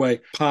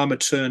 Anyway, Palmer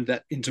turned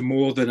that into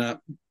more than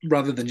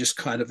rather than just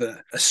kind of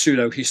a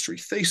pseudo-history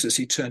thesis,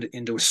 he turned it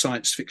into a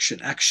science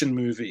fiction action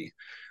movie,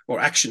 or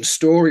action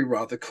story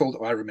rather, called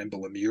I Remember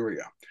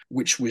Lemuria,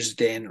 which was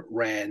then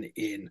ran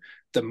in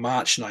the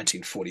March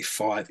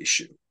 1945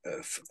 issue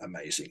of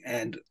Amazing.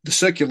 And the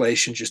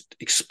circulation just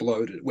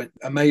exploded.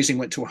 Amazing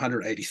went to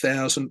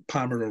 180,000.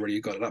 Palmer had already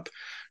got it up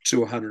to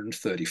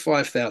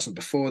 135,000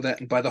 before that.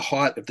 And by the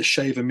height of the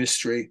Shaver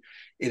mystery,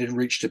 it had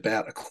reached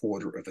about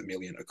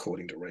 250,000,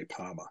 according to Ray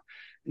Palmer.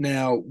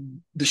 Now,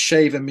 the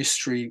Shaver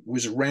mystery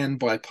was ran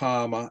by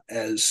Palmer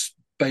as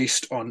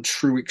based on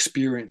true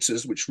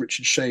experiences, which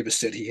Richard Shaver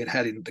said he had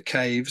had in the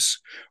caves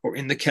or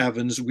in the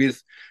caverns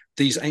with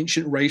these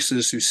ancient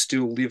races who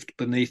still lived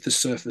beneath the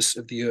surface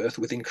of the earth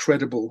with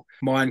incredible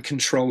mind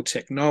control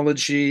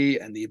technology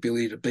and the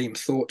ability to beam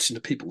thoughts into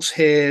people's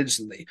heads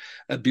and the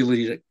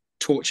ability to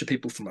torture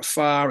people from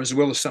afar, as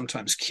well as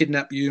sometimes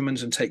kidnap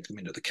humans and take them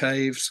into the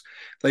caves.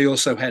 They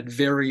also had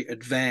very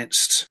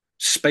advanced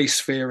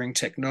spacefaring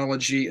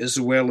technology,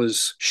 as well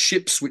as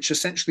ships which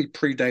essentially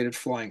predated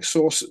flying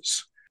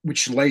saucers.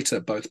 which later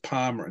both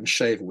Palmer and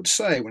Shaver would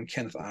say when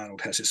Kenneth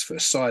Arnold has his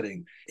first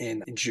sighting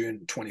in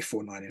June 24,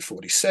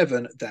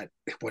 1947, that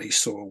what he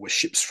saw were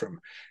ships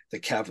from the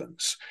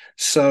caverns.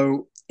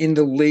 So in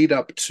the lead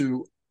up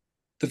to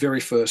the very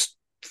first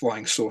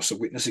flying saucer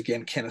witness,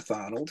 again, Kenneth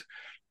Arnold,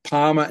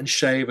 Palmer and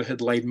Shaver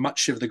had laid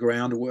much of the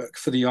groundwork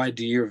for the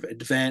idea of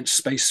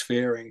advanced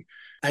spacefaring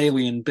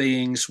alien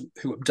beings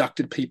who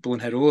abducted people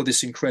and had all of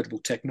this incredible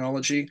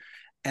technology.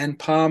 And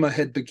Palmer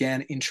had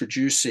began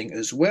introducing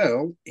as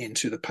well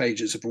into the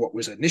pages of what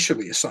was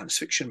initially a science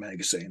fiction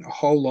magazine, a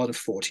whole lot of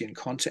Fortean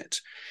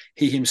content.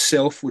 He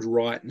himself would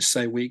write and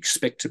say, we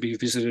expect to be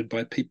visited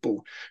by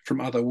people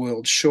from other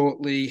worlds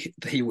shortly.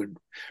 He would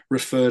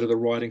refer to the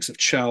writings of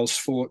Charles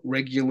Fort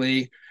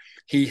regularly.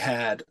 He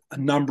had a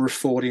number of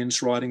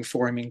Forteans writing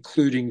for him,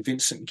 including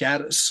Vincent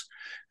Gaddis,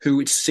 who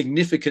it's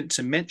significant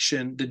to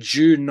mention the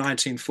June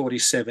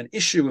 1947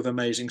 issue of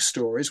Amazing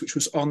Stories, which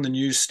was on the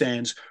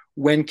newsstands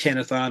when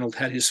Kenneth Arnold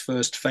had his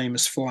first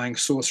famous flying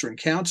saucer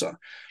encounter.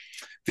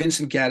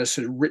 Vincent Gaddis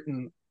had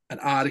written an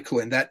article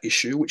in that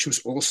issue, which was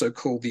also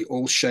called the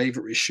All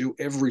Shaver issue.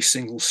 Every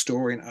single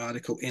story and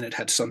article in it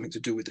had something to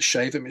do with the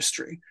Shaver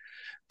mystery.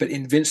 But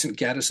in Vincent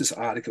Gaddis's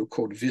article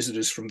called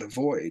Visitors from the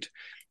Void,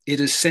 it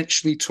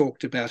essentially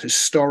talked about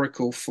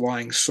historical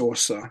flying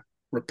saucer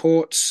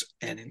reports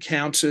and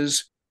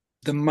encounters,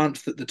 the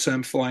month that the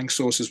term flying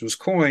saucers was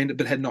coined,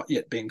 but had not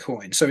yet been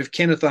coined. So if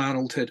Kenneth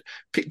Arnold had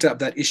picked up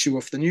that issue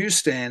off the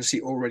newsstands,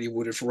 he already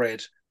would have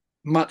read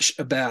much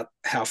about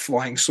how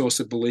flying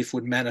saucer belief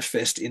would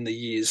manifest in the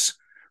years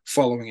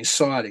following his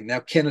sighting. Now,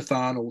 Kenneth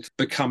Arnold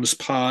becomes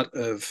part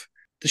of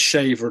the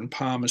Shaver and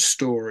Palmer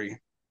story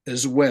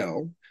as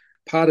well.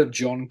 Part of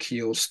John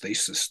Keel's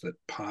thesis that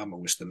Palmer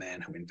was the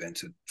man who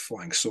invented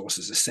flying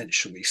saucers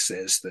essentially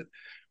says that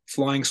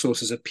flying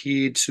saucers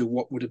appeared to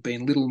what would have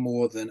been little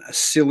more than a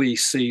silly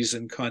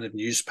season kind of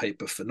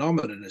newspaper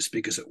phenomenon, as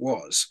big as it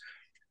was.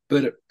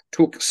 But it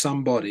took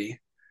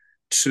somebody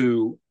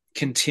to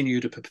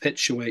continue to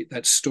perpetuate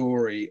that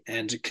story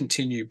and to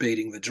continue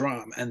beating the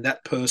drum. And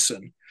that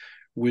person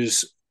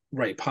was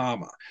Ray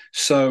Palmer.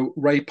 So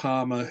Ray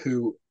Palmer,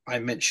 who I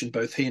mentioned,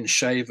 both he and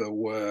Shaver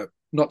were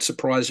not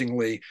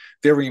surprisingly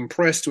very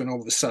impressed when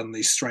all of a sudden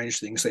these strange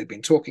things they'd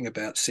been talking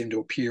about seemed to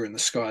appear in the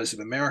skies of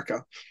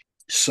America.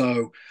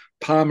 So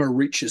Palmer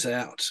reaches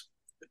out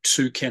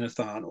to Kenneth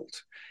Arnold,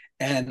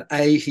 and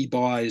he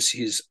buys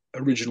his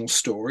original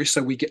story.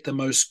 So we get the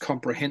most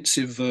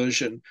comprehensive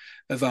version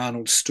of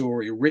Arnold's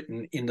story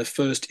written in the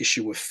first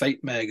issue of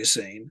Fate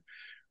magazine,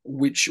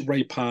 which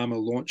Ray Palmer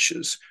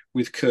launches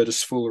with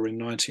Curtis Fuller in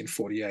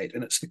 1948.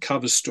 And it's the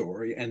cover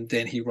story. And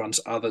then he runs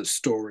other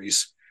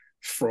stories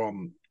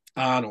from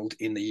Arnold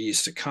in the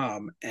years to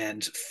come.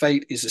 And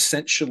Fate is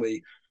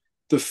essentially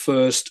the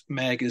first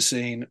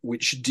magazine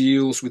which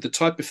deals with the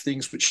type of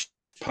things which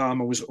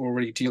Palmer was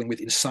already dealing with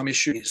in some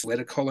issue, his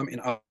letter column,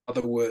 in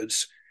other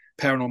words,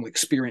 paranormal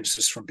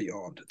experiences from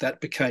beyond.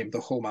 That became the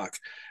hallmark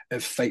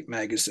of Fate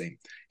magazine.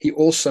 He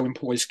also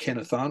employs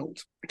Kenneth Arnold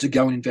to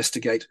go and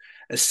investigate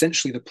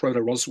essentially the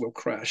Proto-Roswell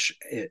crash,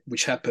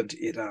 which happened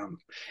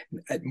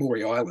at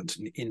Maury Island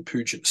in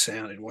Puget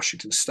Sound in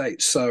Washington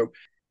State. So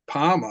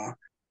Palmer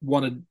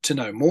wanted to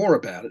know more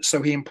about it.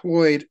 So he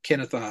employed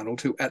Kenneth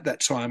Arnold, who at that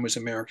time was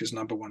America's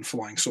 #1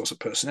 flying saucer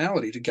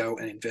personality, to go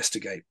and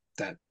investigate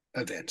that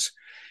event.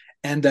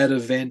 And that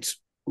event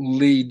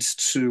leads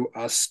to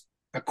us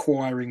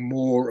acquiring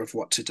more of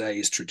what today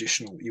is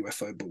traditional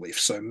UFO belief.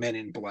 So men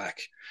in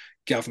black,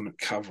 government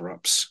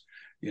cover-ups,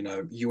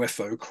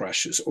 UFO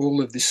crashes,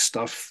 all of this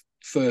stuff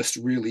first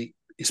really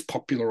is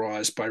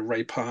popularized by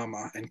Ray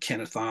Palmer and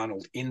Kenneth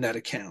Arnold in that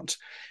account.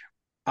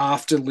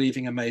 After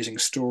leaving Amazing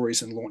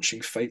Stories and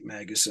launching Fate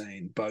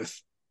magazine,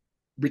 both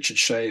Richard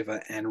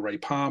Shaver and Ray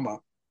Palmer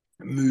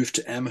moved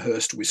to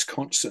Amherst,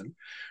 Wisconsin,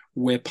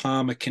 where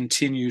Palmer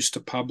continues to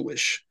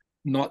publish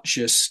not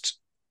just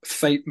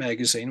Fate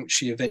magazine, which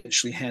he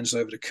eventually hands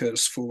over to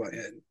Curtis Fuller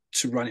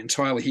to run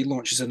entirely. He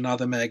launches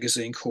another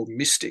magazine called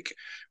Mystic,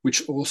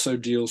 which also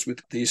deals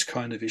with these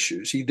kind of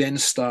issues. He then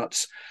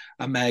starts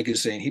a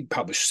magazine. He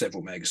published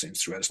several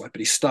magazines throughout his life, but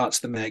he starts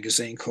the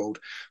magazine called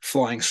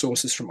Flying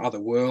Saucers from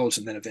Other Worlds,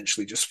 and then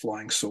eventually just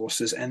Flying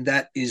Saucers. And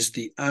that is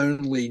the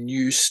only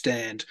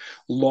newsstand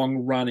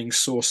long-running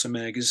saucer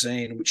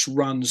magazine, which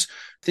runs,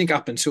 I think,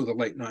 up until the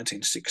late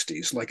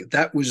 1960s. Like,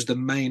 that was the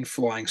main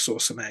flying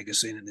saucer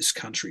magazine in this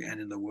country and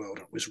in the world.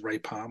 It was Ray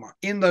Palmer.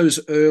 In those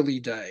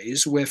early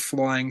days where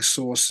flying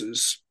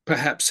saucers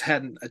perhaps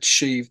hadn't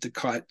achieved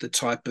the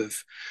type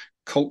of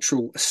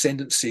cultural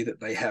ascendancy that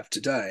they have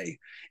today,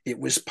 it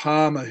was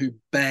Palmer who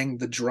banged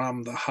the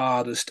drum the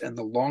hardest and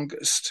the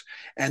longest.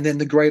 And then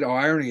the great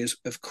irony is,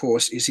 of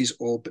course, is he's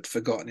all but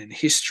forgotten in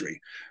history.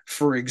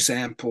 For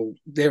example,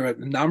 there are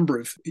a number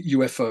of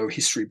UFO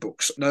history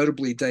books,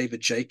 notably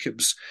David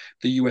Jacobs'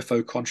 The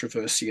UFO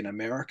Controversy in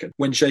America.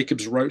 When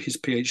Jacobs wrote his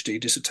PhD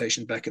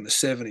dissertation back in the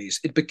 70s,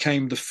 it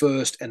became the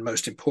first and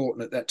most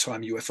important at that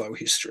time UFO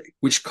history,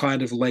 which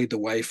kind of laid the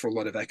way for a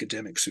lot of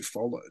academics who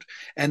followed.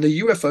 And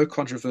the UFO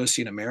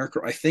Controversy in America,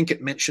 I think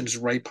it mentions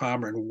Ray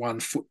Palmer in one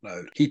footnote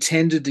footnote. He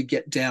tended to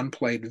get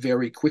downplayed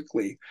very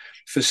quickly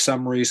for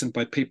some reason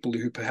by people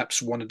who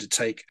perhaps wanted to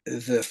take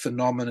the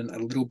phenomenon a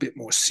little bit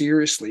more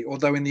seriously.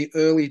 Although in the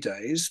early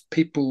days,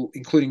 people,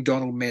 including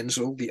Donald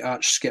Menzel, the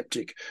arch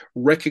skeptic,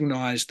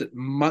 recognized that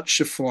much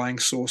of flying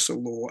saucer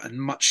lore and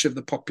much of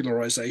the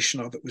popularization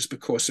of it was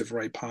because of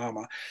Ray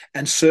Palmer.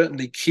 And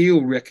certainly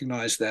Keel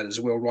recognized that as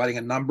well, writing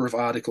a number of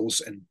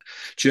articles and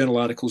journal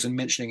articles and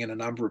mentioning in a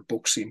number of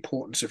books the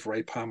importance of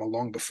Ray Palmer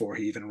long before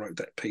he even wrote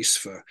that piece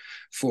for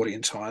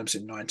Fortean Times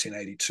in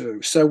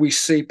 1982. So we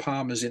see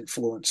Palmer's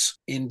influence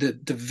in the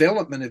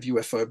development of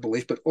UFO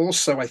belief, but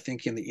also I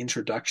think in the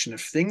introduction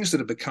of things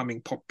that are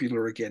becoming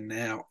popular again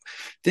now.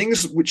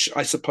 Things which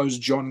I suppose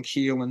John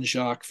Keel and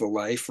Jacques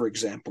Vallée, for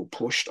example,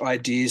 pushed,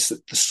 ideas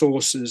that the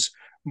sources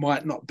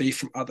might not be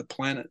from other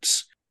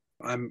planets.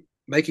 I'm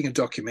making a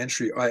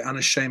documentary. I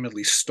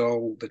unashamedly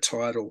stole the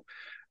title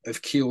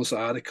of Keel's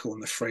article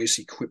and the phrase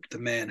he quipped, "the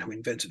man who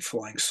invented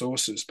flying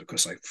saucers,"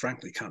 because I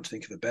frankly can't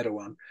think of a better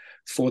one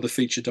for the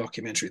feature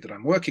documentary that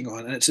I'm working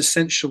on. And it's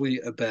essentially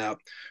about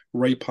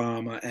Ray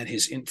Palmer and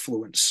his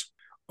influence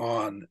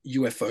on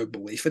UFO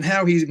belief and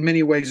how he in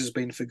many ways has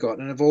been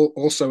forgotten. And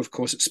also, of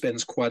course, it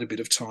spends quite a bit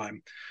of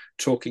time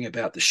talking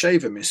about the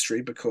Shaver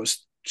mystery,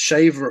 because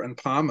Shaver and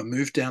Palmer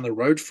moved down the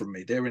road from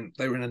me. They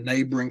were in a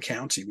neighboring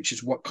county, which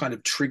is what kind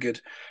of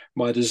triggered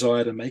my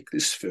desire to make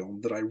this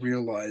film, that I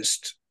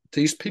realized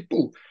these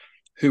people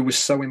who were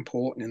so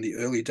important in the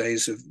early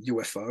days of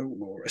UFO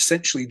lore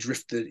essentially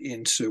drifted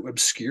into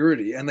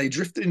obscurity. And they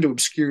drifted into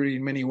obscurity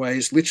in many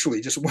ways,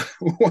 literally just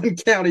one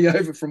county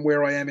over from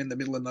where I am in the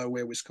middle of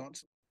nowhere,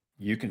 Wisconsin.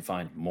 You can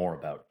find more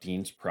about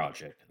Dean's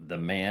project, The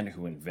Man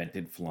Who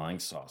Invented Flying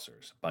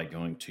Saucers, by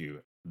going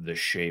to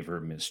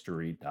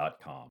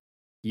theshavermystery.com.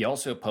 He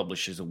also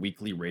publishes a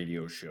weekly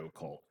radio show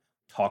called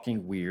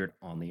Talking Weird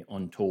on the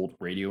Untold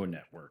Radio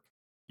Network.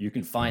 You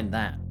can find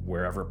that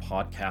wherever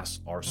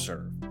podcasts are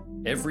served.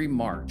 Every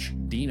March,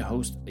 Dean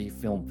hosts a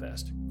film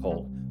fest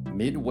called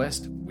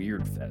Midwest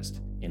Weird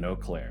Fest in Eau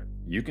Claire.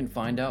 You can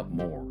find out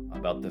more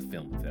about the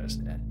film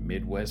fest at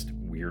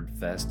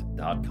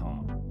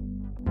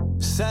midwestweirdfest.com.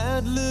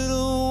 Sad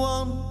little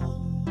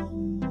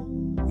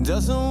one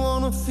doesn't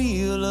want to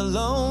feel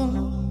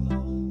alone.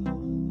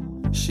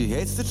 She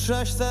hates the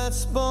trash that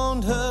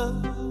spawned her.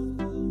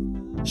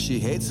 She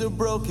hates a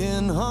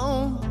broken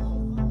home.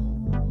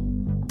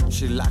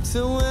 She likes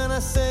it when I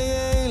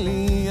say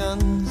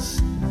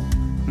aliens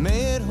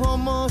made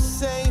Homo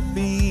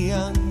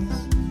sapiens.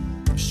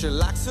 She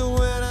likes it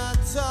when I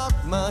talk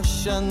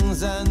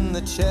Martians and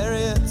the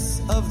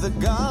chariots of the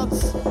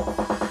gods.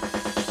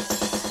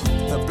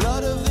 The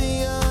blood of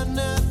the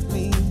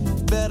unearthly me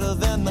better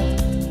than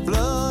the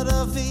blood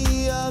of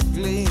the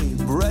ugly.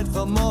 Bred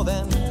for more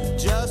than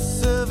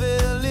just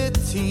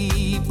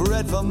servility.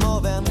 Bred for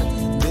more than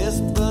this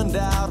burned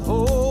out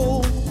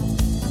hole.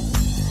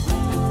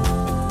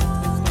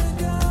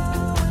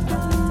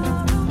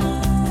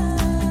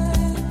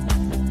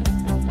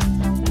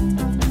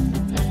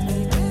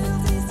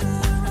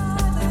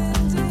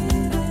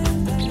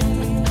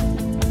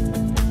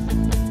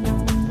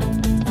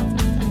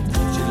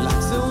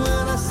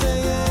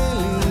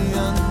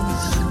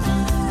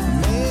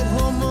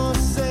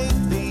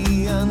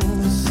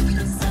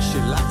 She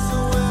likes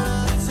it when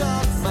I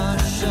talk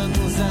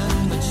Martians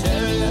and the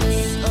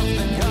chariots of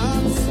the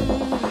gods.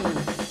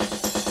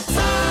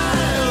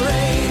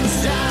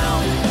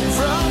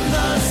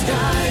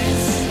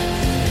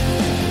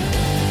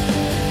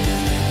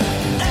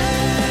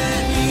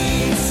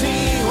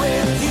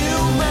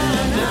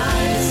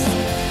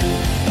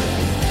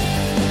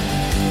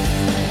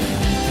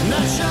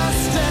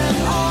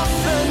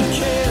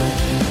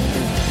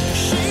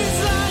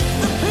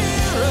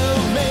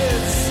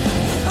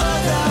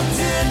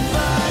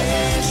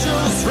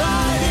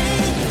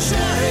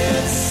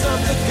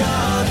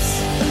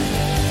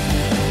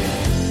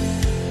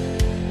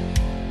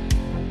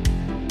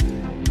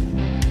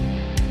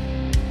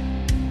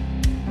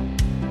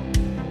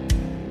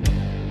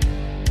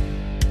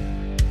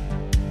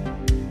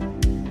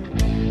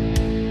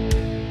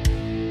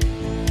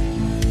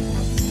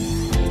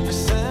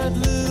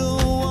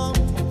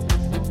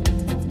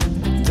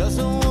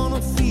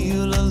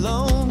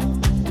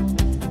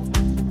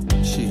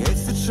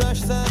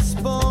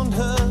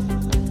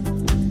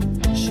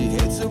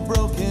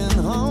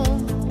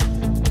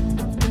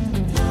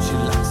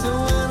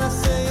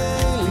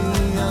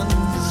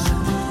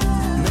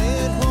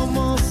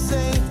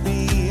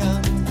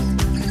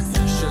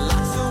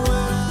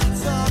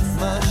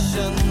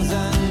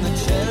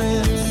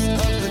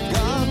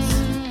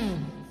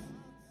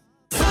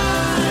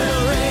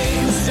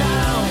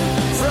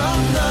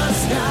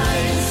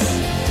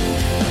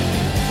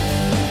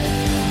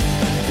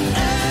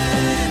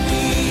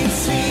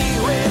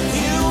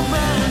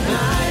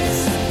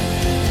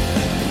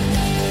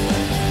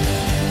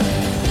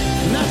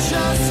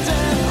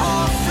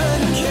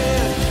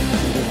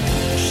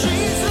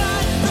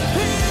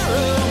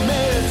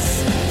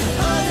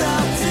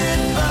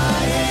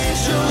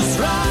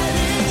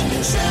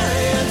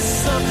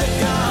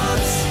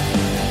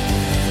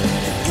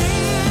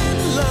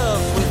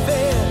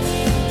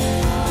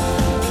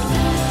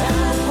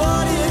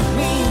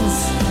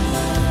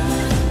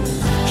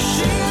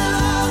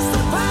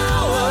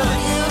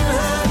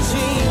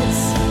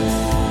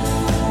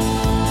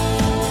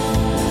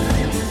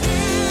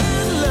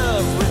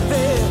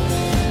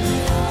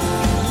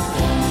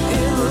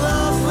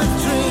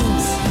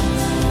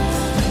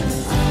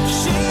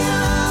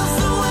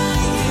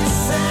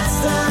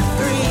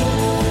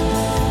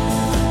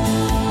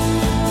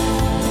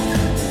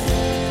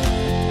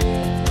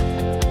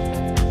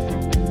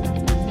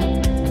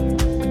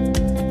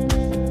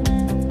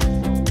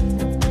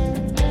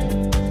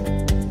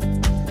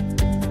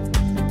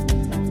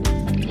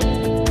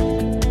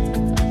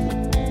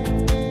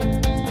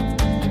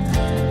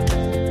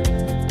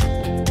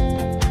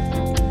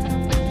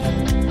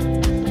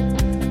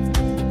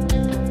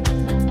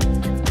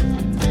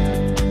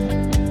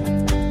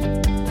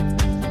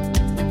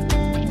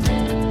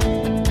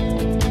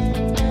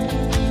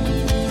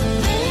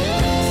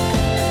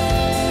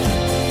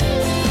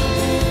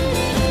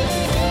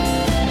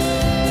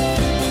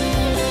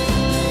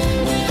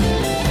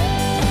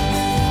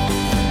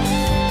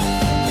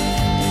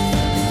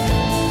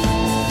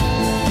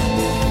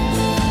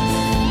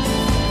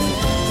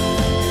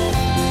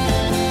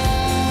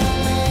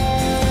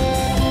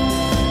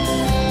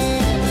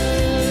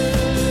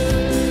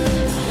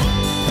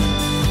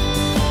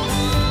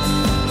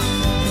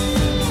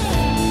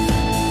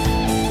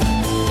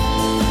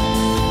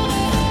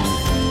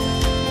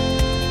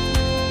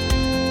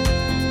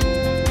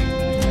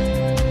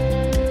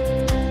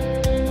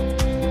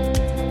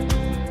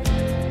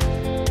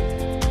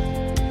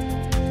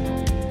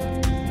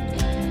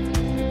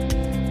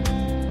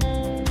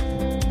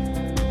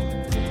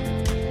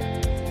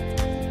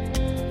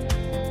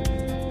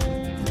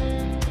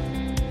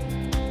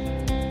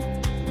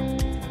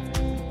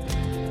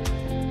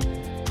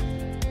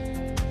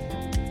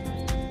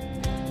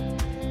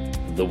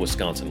 The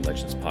Wisconsin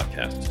Legends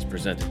podcast is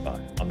presented by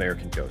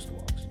American Ghost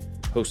Walks,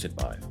 hosted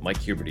by Mike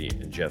Huberty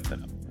and Jeff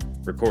Finna,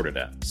 recorded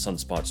at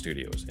Sunspot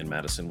Studios in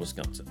Madison,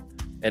 Wisconsin,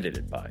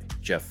 edited by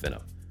Jeff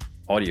Finna,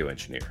 audio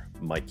engineer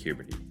Mike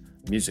Huberty,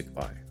 music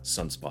by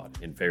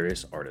Sunspot and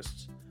various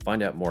artists.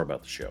 Find out more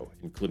about the show,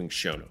 including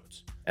show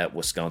notes, at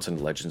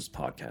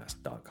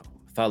WisconsinLegendsPodcast.com.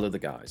 Follow the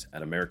guys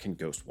at American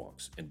Ghost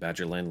Walks and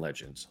Badgerland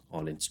Legends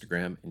on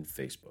Instagram and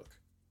Facebook.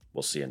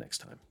 We'll see you next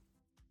time.